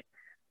that's like,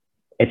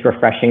 it's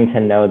refreshing to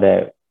know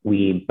that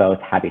we both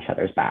have each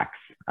other's backs.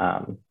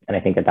 And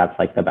I think that that's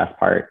like the best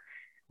part.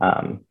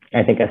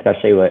 I think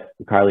especially what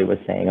Carly was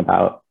saying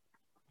about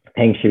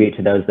paying tribute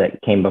to those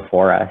that came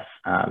before us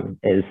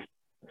is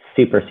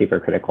super, super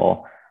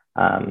critical.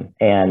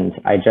 And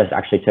I just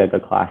actually took a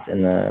class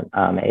in the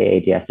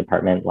AADS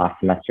department last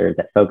semester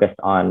that focused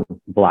on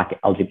Black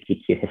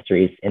LGBTQ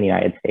histories in the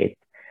United States.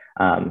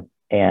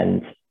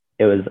 And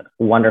it was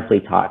a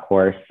wonderfully taught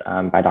course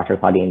by Dr.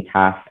 Claudine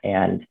Taff,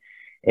 and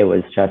it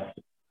was just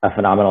a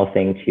phenomenal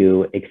thing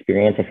to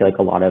experience. I feel like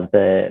a lot of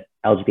the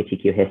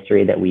LGBTQ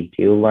history that we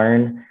do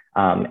learn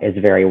is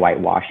very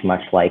whitewashed,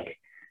 much like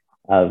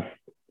of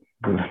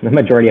the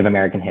majority of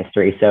American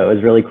history. So it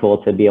was really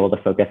cool to be able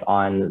to focus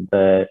on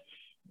the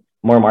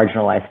more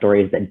marginalized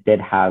stories that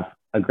did have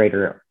a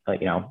greater,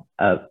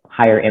 a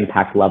higher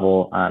impact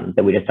level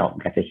that we just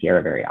don't get to hear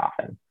very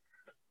often.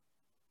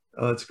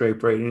 Oh, that's great,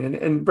 Braden.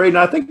 And Braden,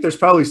 I think there's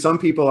probably some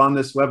people on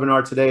this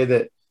webinar today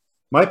that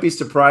might be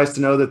surprised to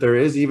know that there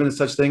is even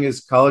such thing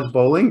as college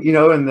bowling,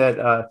 and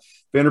that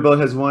Vanderbilt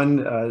has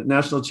won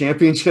national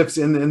championships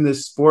in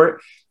this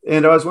sport.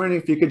 And I was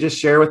wondering if you could just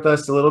share with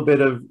us a little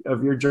bit of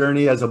your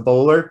journey as a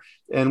bowler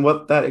and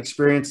what that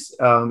experience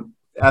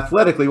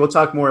athletically, we'll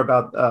talk more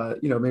about,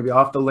 maybe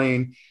off the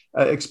lane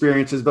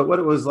experiences, but what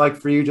it was like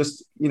for you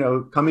just,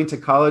 coming to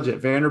college at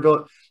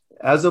Vanderbilt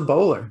as a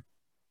bowler.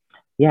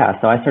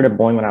 Yeah, so I started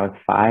bowling when I was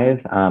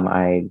 5.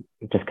 I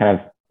just kind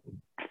of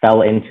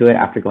fell into it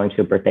after going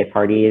to a birthday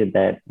party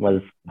that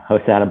was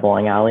hosted at a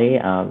bowling alley.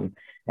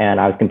 And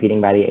I was competing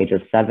by the age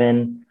of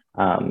 7.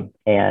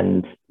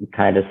 And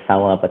kind of just fell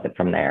in love with it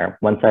from there.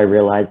 Once I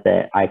realized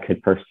that I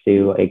could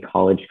pursue a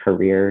college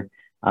career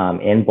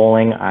in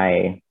bowling,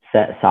 I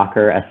set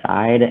soccer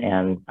aside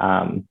and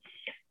kind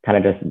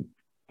of just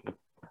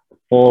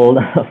full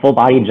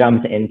body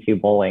jumped into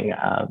bowling.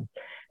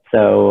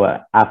 So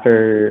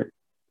after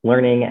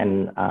learning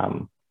and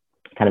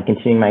kind of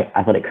continuing my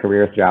athletic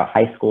career throughout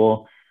high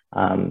school,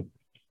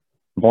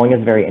 bowling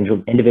is a very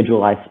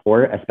individualized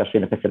sport, especially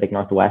in the Pacific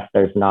Northwest.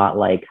 There's not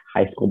like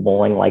high school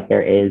bowling like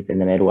there is in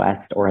the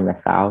Midwest or in the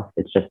South.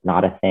 It's just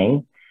not a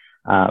thing.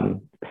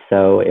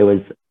 So it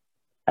was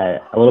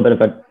a little bit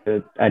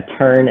of a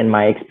turn in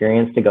my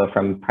experience to go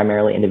from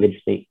primarily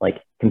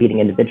competing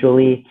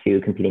individually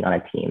to competing on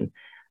a team.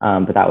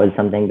 But that was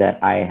something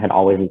that I had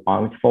always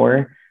longed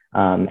for.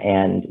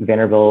 And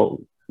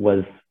Vanderbilt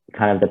was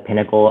kind of the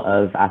pinnacle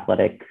of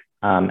athletic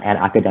and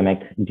academic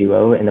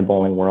duo in the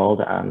bowling world.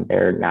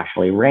 They're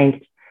nationally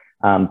ranked,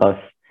 both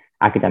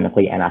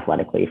academically and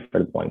athletically for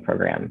the bowling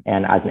program.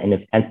 And as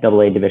an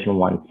NCAA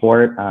Division I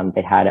sport,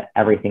 they had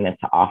everything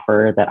to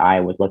offer that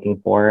I was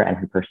looking for and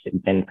had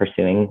been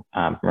pursuing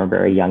from a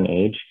very young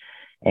age.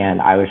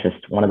 And I was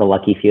just one of the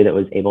lucky few that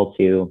was able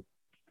to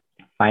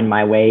find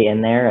my way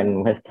in there,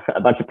 and with a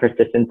bunch of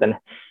persistence and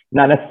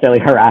not necessarily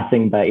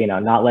harassing, but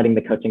not letting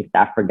the coaching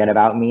staff forget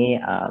about me.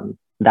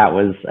 That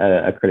was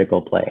a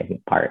critical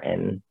part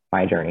in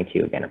my journey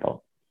to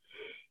Vanderbilt.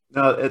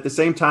 Now, at the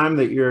same time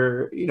that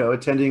you're,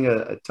 attending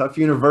a tough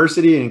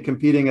university and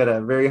competing at a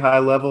very high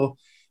level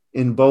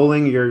in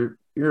bowling, you're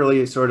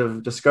really sort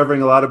of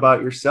discovering a lot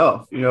about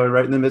yourself.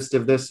 Right in the midst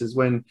of this is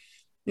when,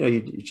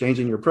 you're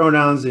changing your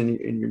pronouns and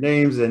your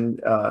names. And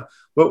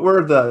what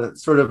were the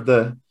sort of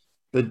the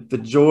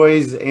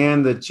joys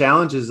and the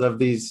challenges of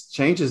these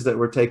changes that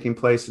were taking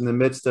place in the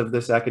midst of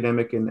this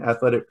academic and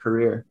athletic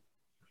career?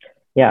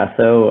 Yeah,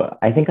 so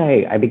I think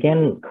I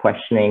began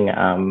questioning,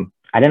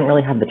 I didn't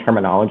really have the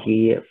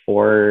terminology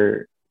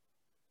for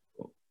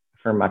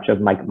much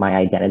of my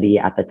identity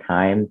at the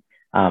time.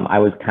 I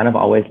was kind of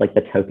always like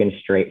the token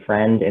straight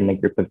friend in the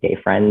group of gay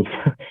friends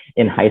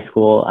in high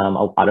school. A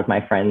lot of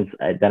my friends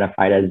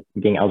identified as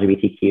being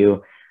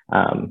LGBTQ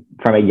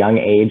from a young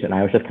age, and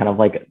I was just kind of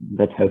like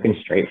the token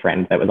straight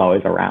friend that was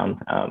always around.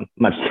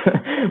 Much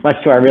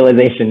to our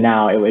realization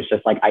now, it was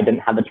just like I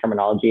didn't have the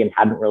terminology and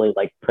hadn't really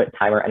like put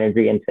time or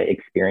energy into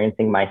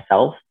experiencing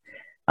myself.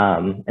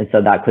 And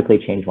so that quickly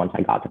changed once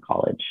I got to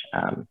college.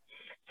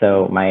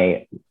 So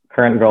my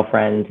current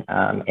girlfriend,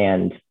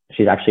 and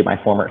she's actually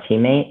my former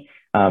teammate,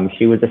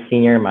 She was a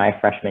senior my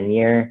freshman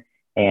year,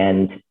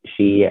 and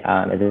she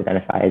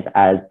identifies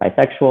as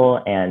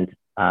bisexual, and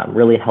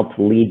really helped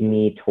lead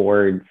me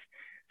towards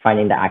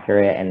finding the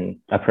accurate and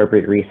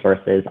appropriate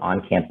resources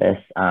on campus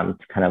to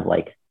kind of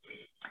like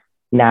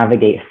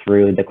navigate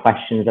through the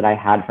questions that I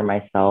had for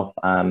myself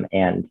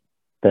and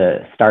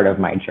the start of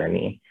my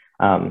journey.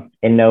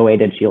 In no way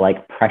did she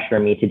like pressure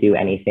me to do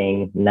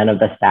anything. None of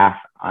the staff,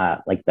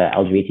 like the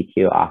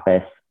LGBTQ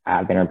office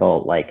at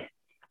Vanderbilt, like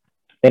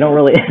they don't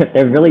really,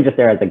 they're really just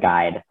there as a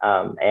guide.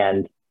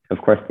 And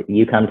of course,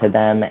 you come to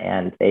them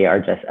and they are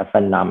just a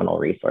phenomenal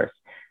resource.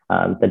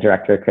 The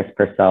director, Chris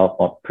Purcell,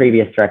 well,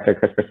 previous director,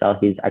 Chris Purcell,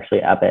 he's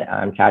actually up at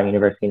Chatham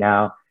University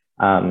now.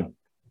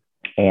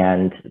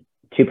 And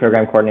 2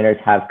 program coordinators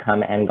have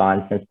come and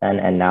gone since then.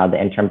 And now the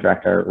interim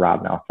director,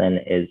 Rob Nelson,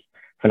 is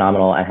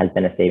phenomenal and has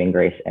been a saving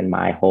grace in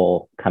my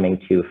whole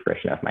coming to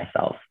fruition of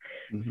myself.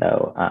 Mm-hmm.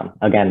 So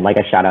again, like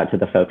a shout out to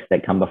the folks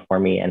that come before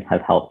me and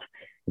have helped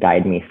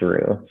guide me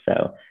through.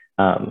 So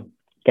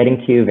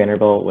getting to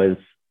Vanderbilt was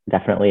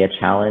definitely a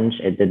challenge.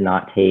 It did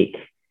not take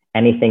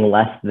anything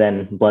less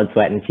than blood,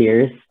 sweat, and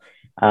tears.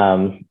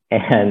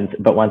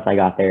 But once I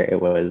got there, it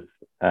was,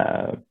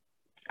 I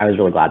was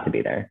really glad to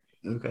be there.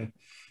 Okay.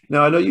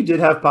 Now, I know you did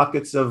have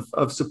pockets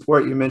of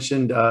support. You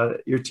mentioned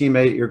your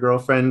teammate, your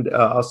girlfriend,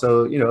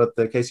 also, you know, at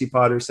the Casey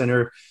Potter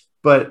Center.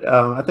 But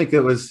I think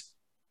it was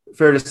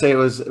fair to say it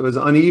was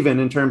uneven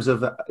in terms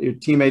of your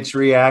teammates'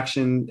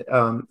 reaction.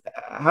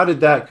 How did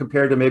that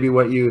compare to maybe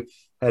what you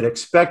had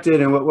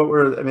expected, and what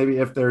were maybe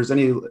if there's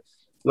any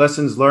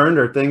lessons learned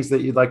or things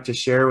that you'd like to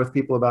share with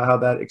people about how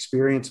that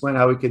experience went,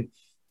 how we could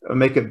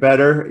make it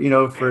better, you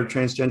know, for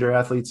transgender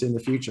athletes in the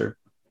future?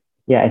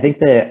 Yeah, I think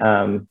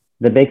that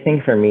the big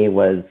thing for me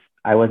was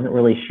I wasn't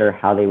really sure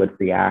how they would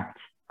react.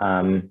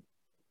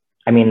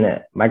 I mean,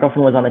 my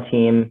girlfriend was on the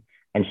team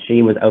and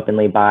she was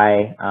openly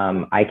bi.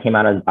 I came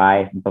out as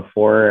bi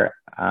before,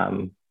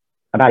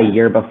 about a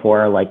year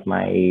before, like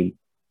my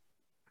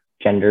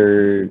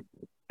gender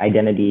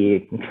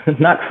identity,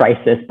 not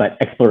crisis, but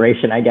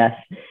exploration, I guess,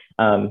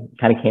 kind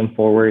of came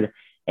forward.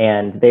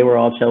 And they were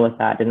all chill with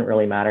that. Didn't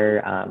really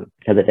matter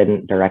because it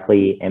didn't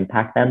directly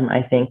impact them,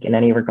 I think, in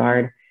any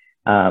regard.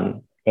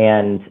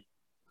 And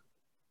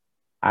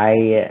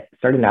I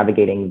started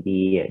navigating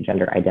the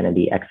gender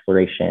identity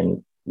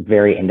exploration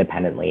very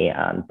independently.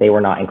 They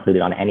were not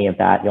included on any of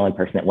that. The only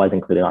person that was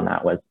included on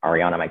that was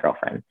Ariana, my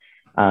girlfriend.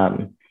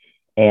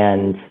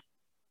 And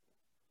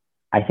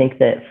I think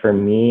that for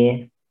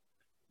me,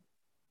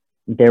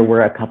 there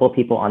were a couple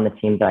people on the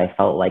team that I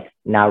felt like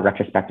now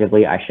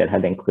retrospectively I should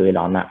have included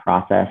on that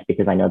process,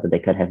 because I know that they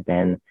could have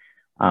been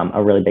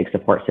a really big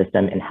support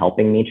system in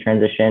helping me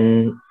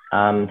transition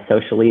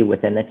socially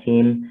within the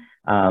team.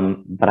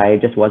 But I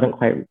just wasn't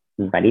quite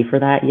ready for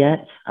that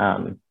yet.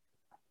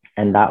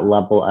 And that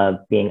level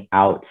of being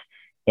out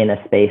in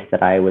a space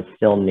that I was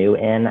still new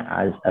in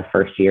as a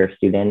first year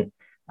student,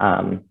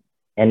 and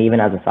even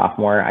as a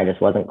sophomore, I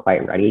just wasn't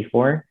quite ready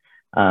for.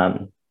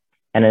 And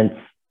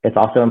it's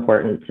also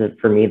important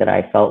for me that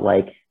I felt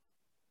like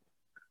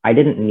I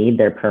didn't need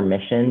their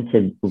permission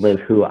to live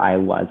who I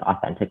was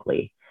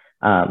authentically.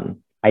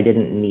 I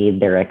didn't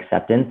need their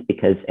acceptance,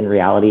 because in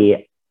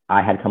reality,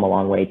 I had come a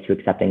long way to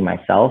accepting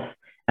myself,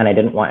 and I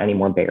didn't want any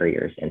more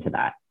barriers into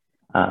that.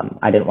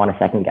 I didn't want to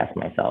second guess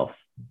myself.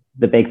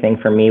 The big thing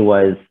for me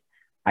was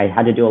I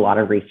had to do a lot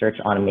of research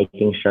on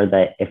making sure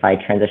that if I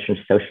transitioned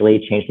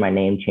socially, changed my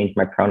name, changed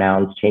my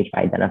pronouns, changed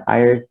my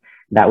identifiers,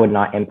 that would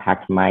not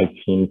impact my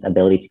team's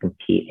ability to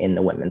compete in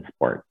the women's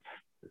sports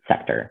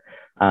sector.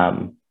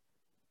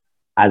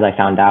 As I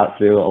found out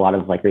through a lot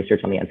of like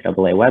research on the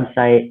NCAA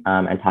website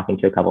and talking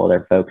to a couple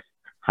other folks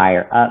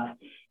higher up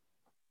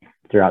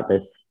throughout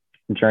this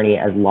journey,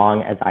 as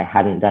long as I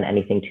hadn't done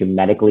anything to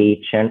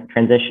medically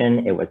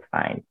transition, it was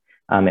fine.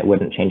 It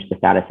wouldn't change the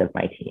status of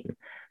my team.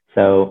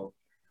 So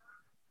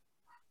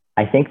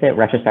I think that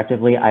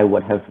retrospectively, I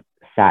would have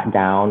sat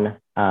down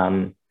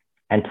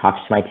and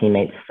talked to my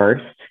teammates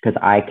first, because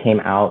I came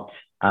out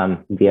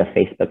via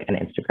Facebook and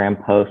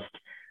Instagram post,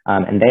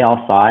 and they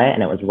all saw it,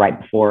 and it was right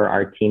before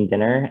our team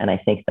dinner. And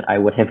I think that I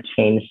would have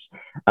changed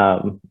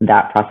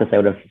that process. I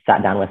would have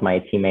sat down with my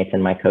teammates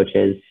and my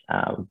coaches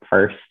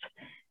first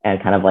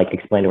and kind of like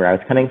explained where I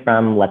was coming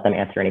from, let them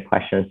answer any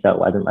questions so it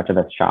wasn't much of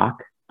a shock,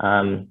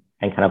 and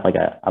kind of like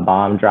a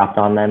bomb dropped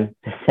on them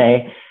to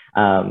say.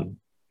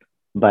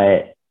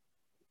 But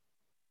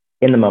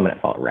in the moment,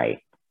 it felt right.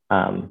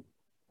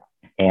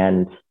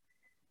 And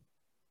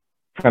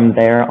from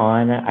there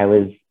on, I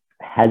was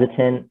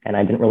hesitant and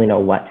I didn't really know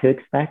what to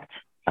expect.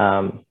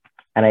 And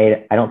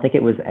I don't think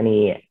it was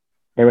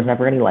there was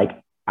never any like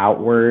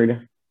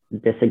outward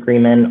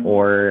disagreement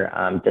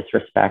or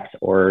disrespect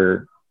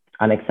or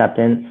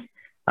unacceptance.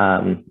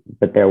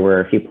 But there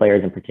were a few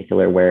players in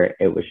particular where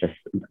it was just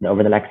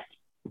over the next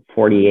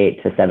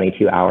 48 to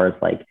 72 hours,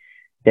 like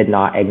did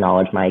not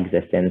acknowledge my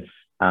existence.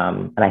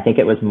 And I think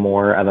it was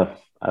more of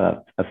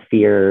a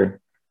fear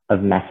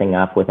of messing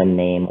up with a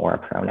name or a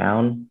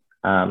pronoun.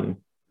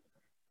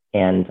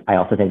 And I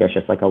also think there's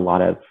just like a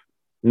lot of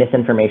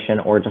misinformation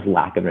or just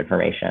lack of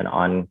information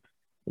on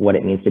what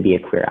it means to be a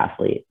queer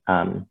athlete.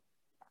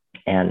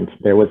 And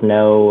there was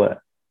no,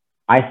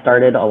 I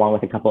started along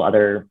with a couple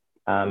other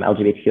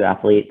LGBTQ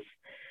athletes,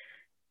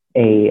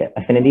 a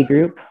affinity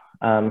group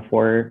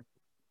for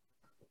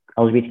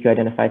LGBTQ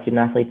identified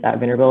student athletes at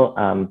Vanderbilt,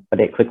 but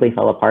it quickly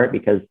fell apart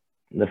because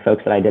the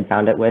folks that I did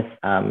found it with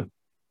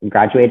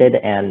graduated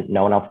and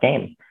no one else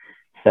came.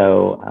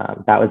 So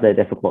that was a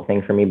difficult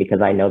thing for me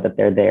because I know that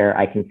they're there.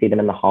 I can see them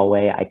in the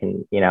hallway. I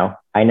can, you know,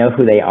 I know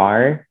who they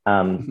are,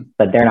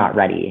 but they're not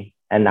ready,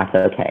 and that's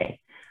okay.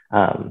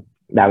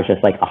 That was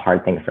just like a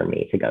hard thing for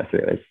me to go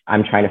through. Is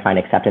I'm trying to find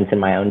acceptance in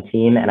my own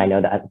team, and I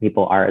know that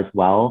people are as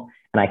well,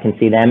 and I can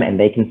see them and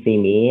they can see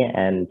me,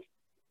 and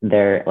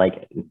they're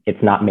like,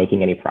 it's not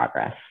making any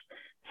progress.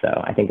 So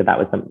I think that that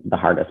was the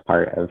hardest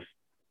part of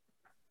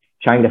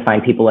trying to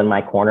find people in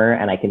my corner,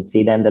 and I can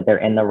see them that they're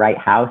in the right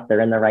house,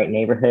 they're in the right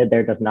neighborhood,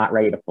 they're just not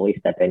ready to fully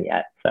step in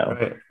yet.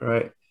 So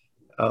right.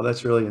 Oh,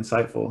 that's really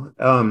insightful.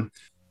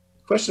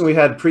 Question we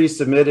had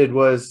pre-submitted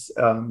was,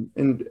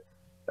 and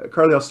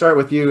Carly, I'll start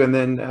with you and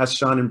then ask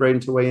Sean and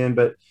Braden to weigh in,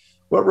 but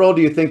what role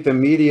do you think the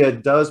media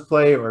does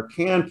play or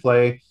can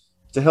play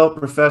to help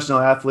professional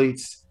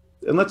athletes,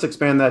 and let's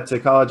expand that to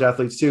college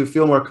athletes too,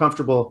 feel more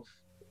comfortable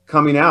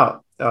coming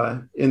out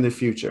in the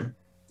future?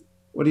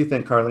 What do you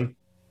think, Carly?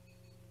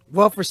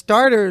 Well, for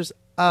starters,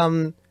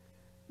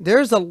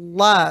 there's a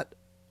lot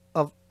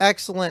of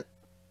excellent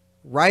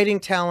writing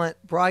talent,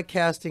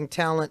 broadcasting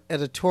talent,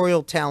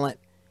 editorial talent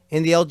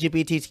in the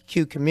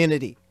LGBTQ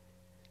community.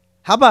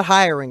 How about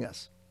hiring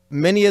us?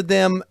 Many of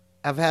them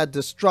have had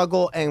to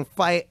struggle and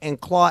fight and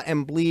claw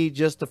and bleed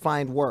just to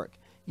find work.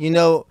 You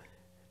know,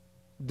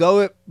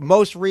 though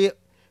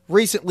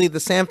recently the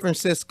San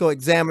Francisco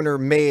Examiner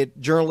made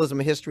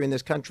journalism history in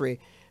this country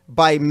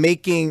by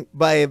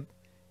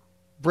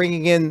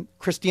bringing in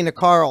Christina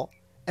Carl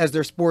as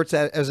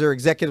their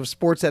executive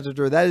sports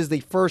editor. That is the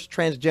first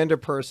transgender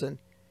person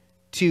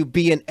to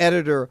be an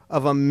editor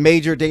of a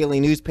major daily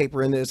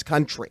newspaper in this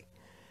country.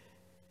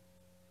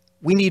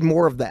 We need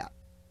more of that.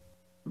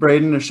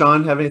 Braden or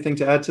Sean, have anything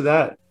to add to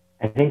that?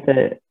 I think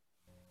that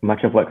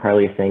much of what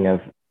Carly is saying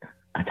of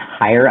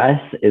hire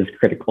us is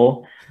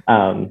critical.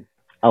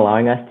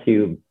 Allowing us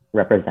to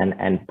represent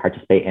and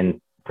participate in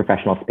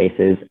professional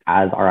spaces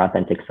as our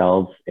authentic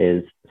selves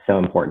is so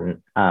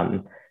important.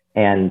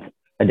 And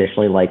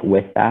additionally, like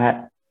with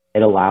that,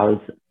 it allows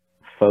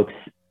folks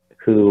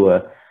who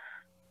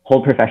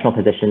hold professional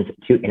positions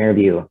to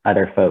interview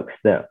other folks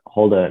that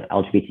hold an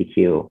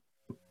LGBTQ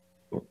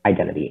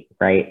identity,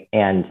 right?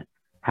 And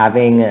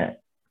having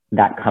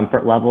that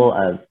comfort level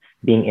of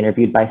being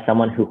interviewed by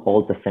someone who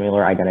holds a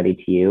similar identity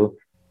to you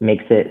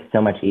makes it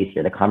so much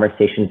easier. The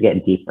conversations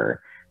get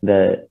deeper.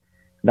 The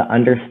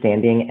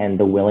understanding and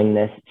the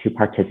willingness to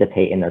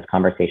participate in those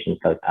conversations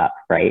goes up,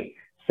 right?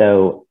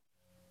 So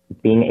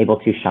being able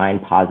to shine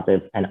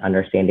positive and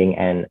understanding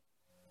and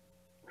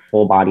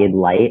full-bodied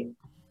light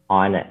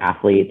on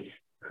athletes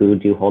who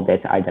do hold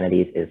those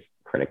identities is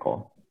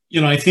critical.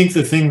 You know, I think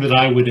the thing that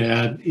I would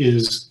add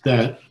is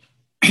that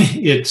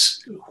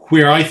it's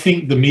where I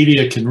think the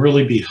media can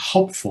really be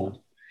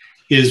helpful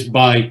is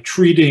by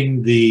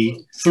treating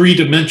the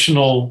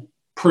three-dimensional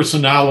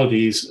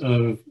personalities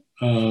of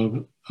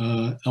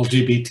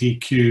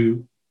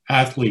LGBTQ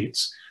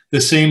athletes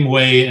the same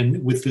way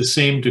and with the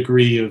same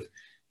degree of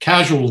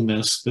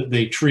casualness that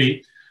they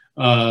treat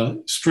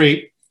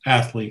straight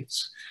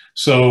athletes.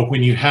 So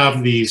when you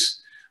have these,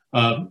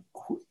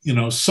 you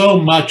know, so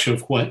much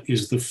of what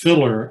is the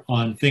filler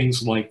on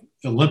things like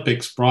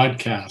Olympics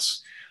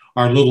broadcasts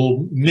are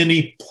little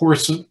mini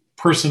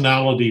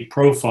personality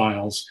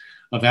profiles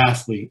of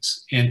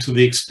athletes. And to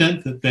the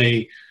extent that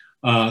they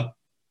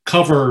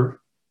cover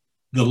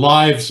the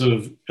lives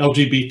of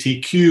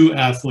LGBTQ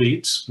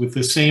athletes with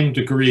the same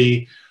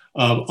degree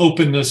of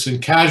openness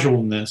and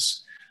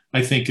casualness,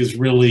 I think is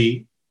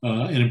really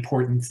an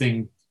important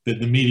thing that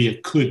the media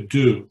could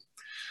do.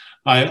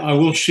 I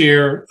will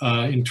share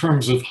in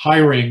terms of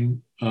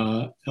hiring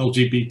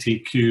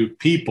LGBTQ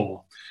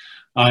people,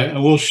 I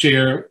will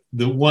share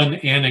the one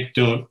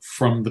anecdote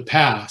from the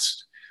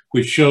past,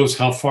 which shows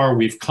how far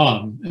we've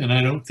come. And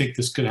I don't think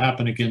this could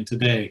happen again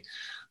today,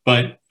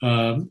 but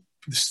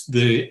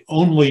the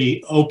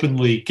only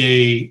openly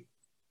gay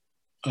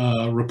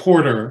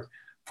reporter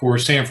for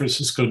San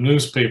Francisco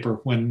newspaper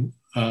when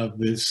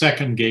the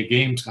second gay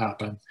games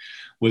happened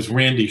was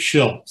Randy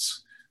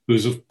Shilts, who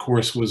of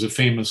course was a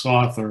famous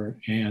author.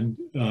 And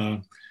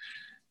I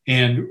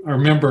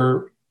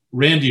remember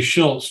Randy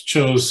Shilts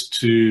chose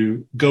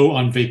to go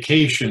on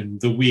vacation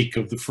the week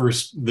of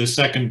the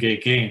second gay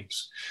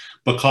games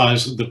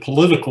because the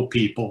political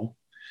people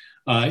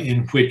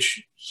in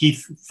which he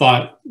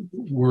thought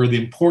were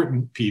the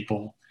important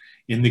people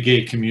in the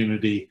gay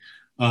community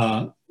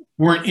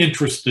weren't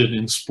interested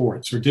in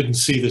sports or didn't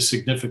see the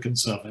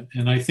significance of it.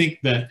 And I think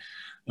that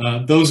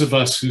those of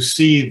us who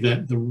see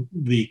that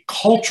the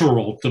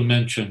cultural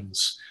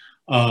dimensions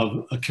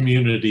of a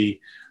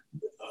community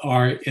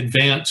are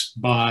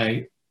advanced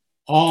by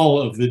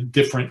all of the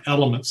different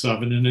elements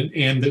of it,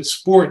 and that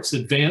sports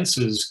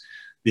advances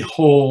the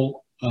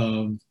whole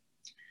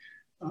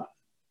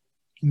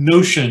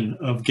notion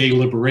of gay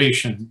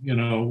liberation,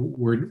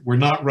 were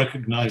not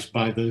recognized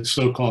by the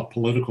so-called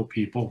political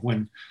people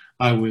when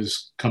I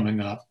was coming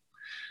up.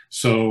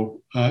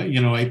 So,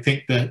 I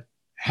think that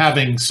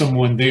having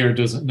someone there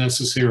doesn't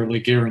necessarily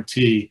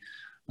guarantee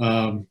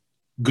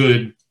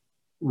good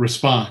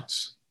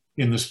response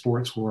in the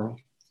sports world.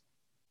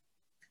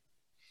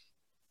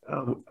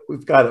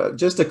 We've got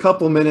just a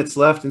couple minutes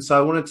left, and so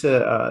I wanted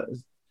to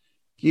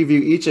give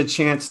you each a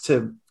chance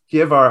to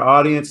give our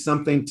audience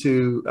something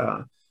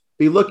to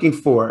be looking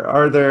for.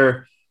 Are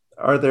there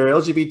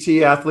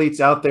LGBT athletes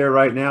out there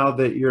right now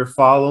that you're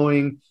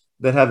following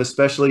that have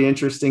especially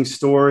interesting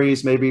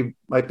stories, maybe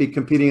might be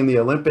competing in the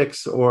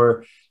Olympics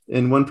or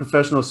in one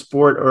professional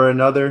sport or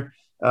another,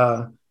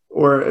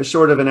 or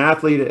short of an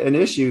athlete, an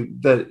issue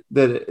that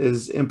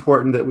is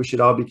important that we should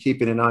all be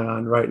keeping an eye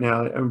on right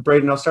now? And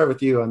Braden, I'll start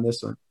with you on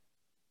this one.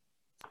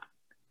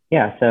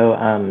 Yeah,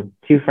 so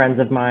two friends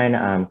of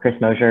mine, Chris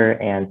Mosier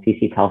and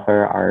Cece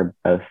Telfer, are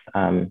both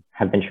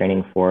have been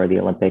training for the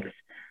Olympics.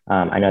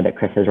 I know that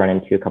Chris has run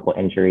into a couple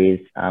injuries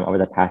over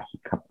the past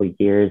couple of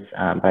years,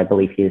 but I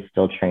believe he is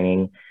still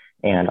training,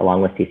 and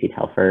along with Cece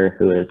Telfer,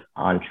 who is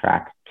on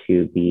track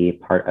to be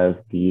part of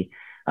the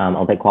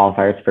Olympic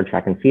qualifiers for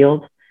track and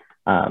field.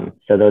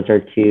 So those are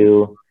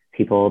two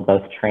people,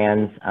 both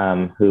trans,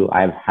 who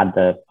I've had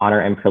the honor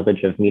and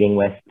privilege of meeting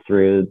with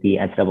through the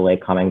NCAA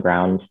Common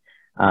Ground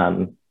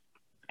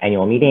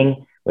annual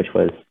meeting, which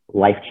was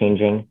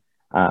life-changing.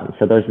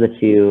 So those are the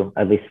two,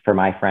 at least for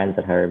my friends,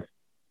 that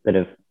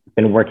have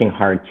been working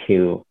hard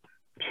to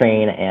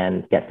train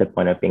and get to the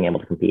point of being able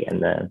to compete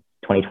in the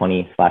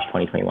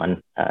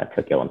 2020/2021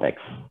 Tokyo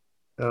Olympics.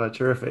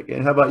 Terrific.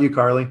 And how about you,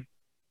 Carly?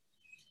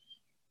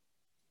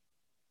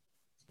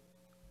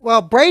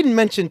 Well, Braden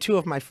mentioned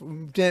two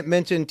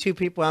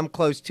people I'm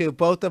close to.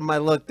 Both of them I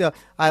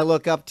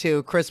look up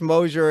to. Chris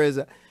Mosier is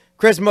a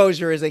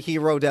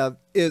hero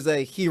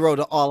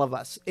to all of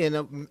us in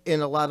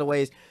a lot of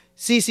ways.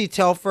 Cece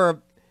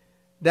Telfer,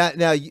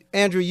 now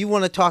Andrew, you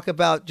want to talk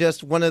about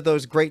just one of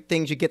those great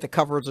things you get to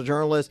cover as a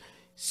journalist,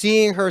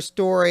 seeing her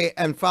story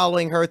and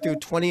following her through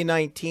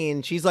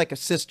 2019. She's like a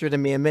sister to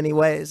me in many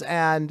ways,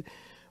 and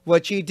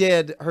what she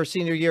did her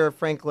senior year at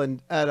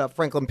Franklin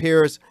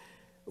Pierce,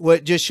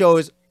 what just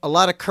shows a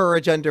lot of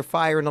courage under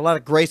fire and a lot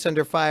of grace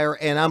under fire.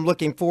 And I'm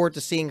looking forward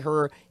to seeing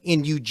her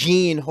in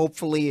Eugene,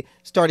 hopefully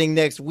starting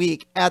next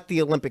week at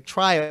the Olympic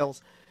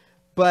trials.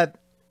 But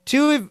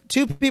two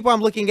people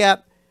I'm looking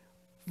at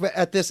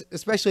this,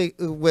 especially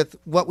with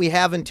what we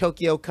have in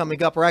Tokyo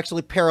coming up, are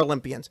actually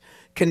Paralympians.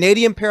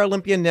 Canadian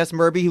Paralympian Ness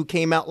Murby, who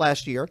came out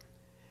last year,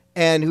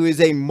 and who is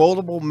a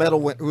multiple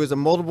medal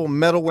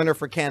winner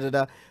for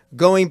Canada,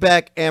 going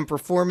back and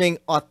performing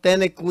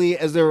authentically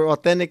as their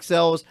authentic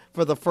selves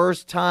for the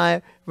first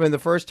time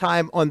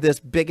on this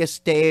biggest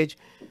stage.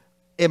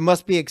 It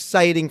must be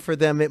exciting for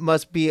them. It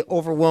must be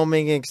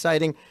overwhelming and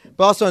exciting.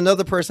 But also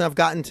another person I've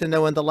gotten to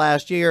know in the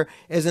last year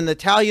is an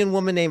Italian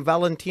woman named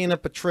Valentina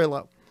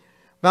Petrillo.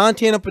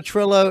 Valentina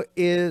Petrillo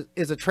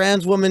is a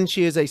trans woman.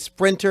 She is a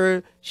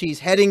sprinter. She's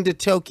heading to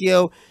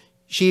Tokyo.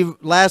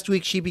 Last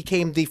week she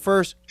became the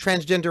first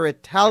transgender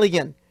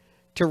Italian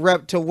to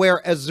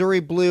wear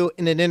Azzurri blue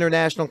in an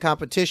international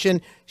competition.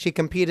 She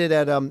competed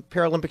at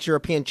Paralympics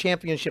European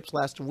Championships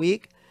last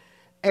week.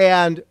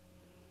 And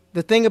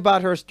the thing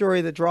about her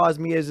story that draws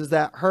me is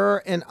that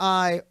her and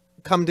I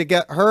come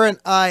together. Her and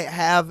I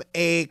have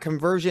a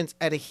convergence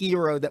at a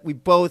hero that we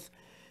both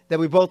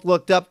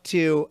looked up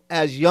to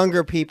as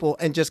younger people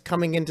and just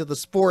coming into the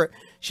sport.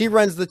 She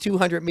runs the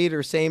 200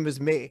 meters, same as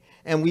me.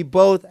 And we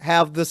both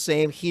have the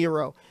same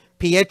hero.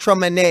 Pietra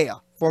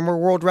Manea, former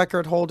world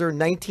record holder,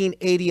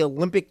 1980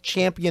 Olympic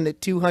champion at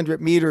 200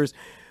 meters.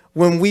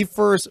 When we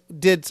first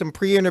did some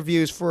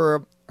pre-interviews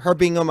for her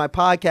being on my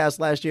podcast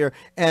last year,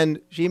 and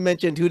she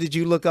mentioned, who did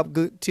you look up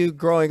to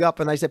growing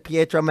up? And I said,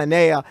 Pietra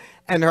Manea,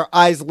 and her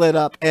eyes lit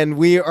up. And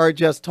we are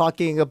just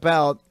talking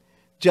about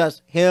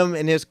just him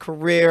and his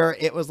career.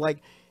 It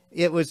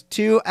was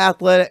two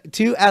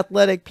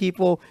athletic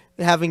people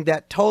having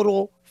that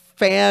total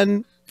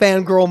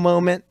fangirl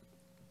moment.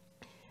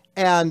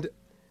 And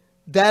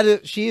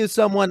she is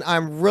someone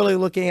I'm really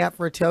looking at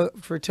for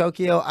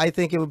Tokyo. I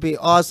think it would be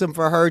awesome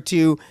for her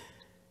to,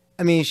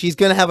 she's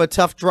going to have a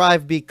tough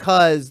drive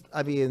because,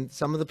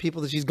 some of the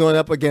people that she's going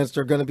up against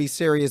are going to be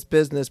serious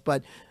business,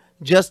 but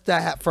just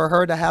for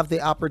her to have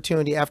the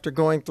opportunity after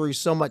going through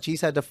so much,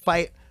 she's had to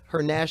fight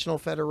her national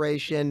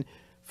federation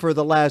for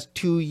the last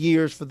 2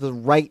 years for the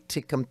right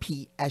to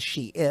compete as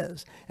she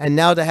is. And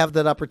now to have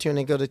that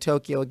opportunity to go to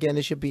Tokyo, again,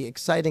 it should be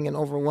exciting and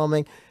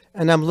overwhelming.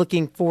 And I'm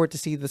looking forward to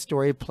see the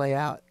story play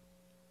out.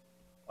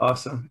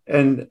 Awesome.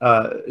 And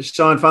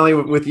Sean, finally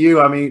with you,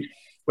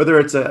 whether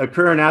it's a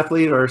current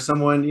athlete or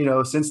someone,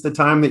 since the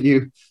time that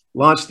you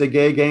launched the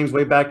Gay Games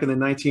way back in the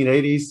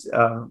 1980s,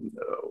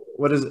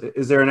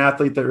 is there an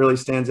athlete that really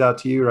stands out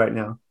to you right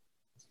now?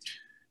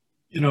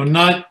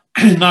 Not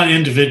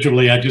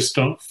individually. I just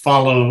don't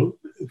follow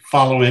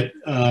it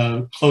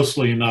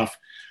closely enough.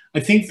 I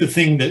think the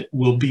thing that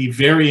will be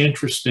very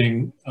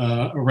interesting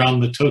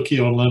around the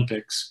Tokyo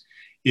Olympics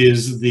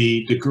is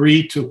the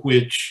degree to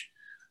which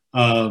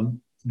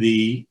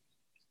the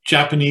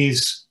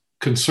Japanese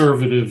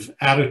conservative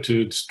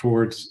attitudes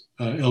towards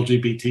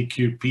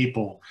LGBTQ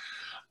people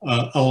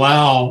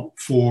allow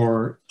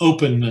for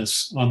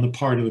openness on the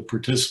part of the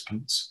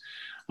participants.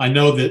 I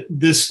know that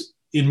this,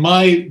 in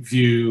my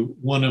view,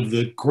 one of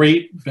the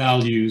great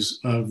values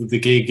of the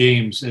gay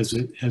games as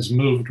it has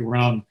moved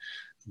around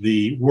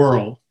the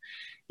world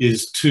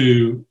is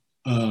to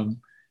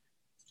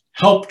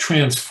help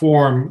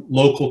transform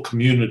local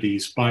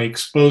communities by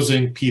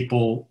exposing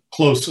people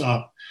close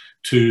up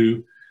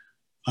to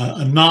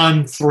a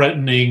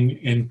non-threatening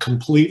and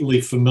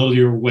completely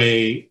familiar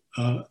way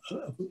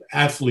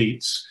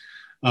athletes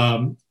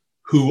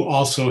who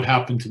also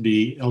happen to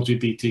be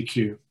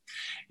LGBTQ.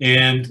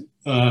 And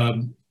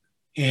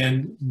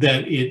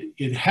that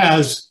it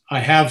has, I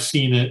have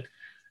seen it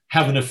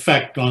have an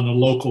effect on a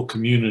local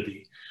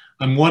community.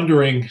 I'm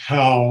wondering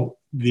how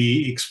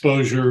the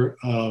exposure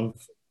of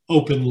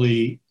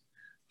openly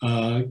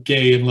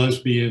gay and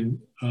lesbian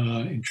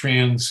and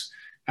trans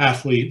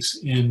athletes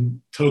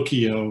in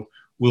Tokyo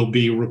will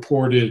be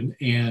reported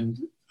and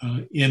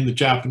in the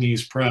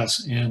Japanese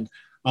press and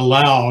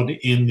allowed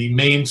in the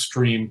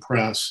mainstream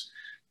press,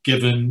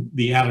 given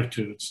the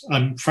attitudes.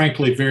 I'm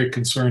frankly very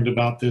concerned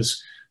about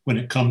this when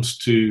it comes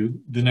to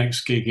the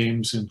next gay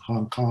games in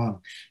Hong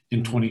Kong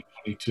in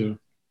 2022.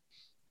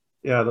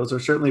 Yeah, those are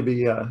certainly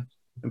be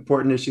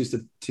important issues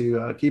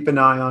to keep an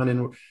eye on.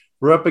 And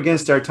we're up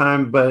against our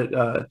time,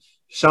 but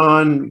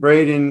Sean,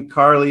 Braden,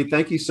 Carly,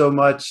 thank you so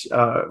much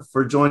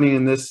for joining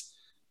in this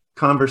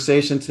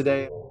conversation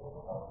today.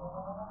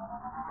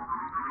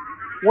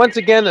 Once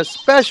again, a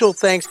special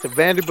thanks to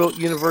Vanderbilt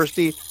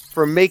University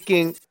for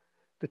making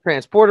the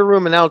Transporter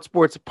Room and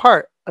Outsports a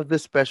part of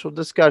this special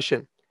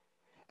discussion.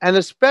 And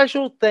a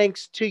special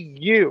thanks to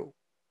you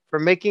for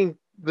making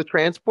the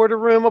Transporter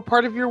Room a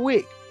part of your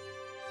week.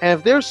 And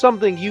if there's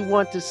something you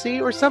want to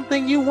see or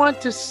something you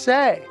want to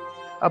say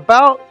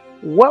about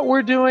what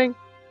we're doing,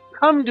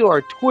 come to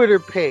our Twitter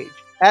page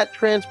at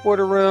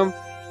Transporter Room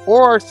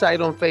or our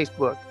site on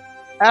Facebook.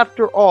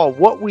 After all,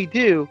 what we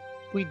do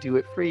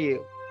it for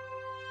you.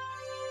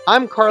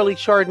 I'm Carly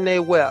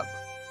Chardonnay Webb.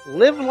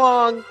 Live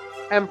long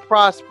and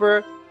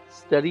prosper.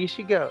 Steady as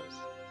she goes.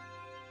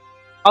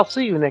 I'll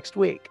see you next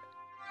week.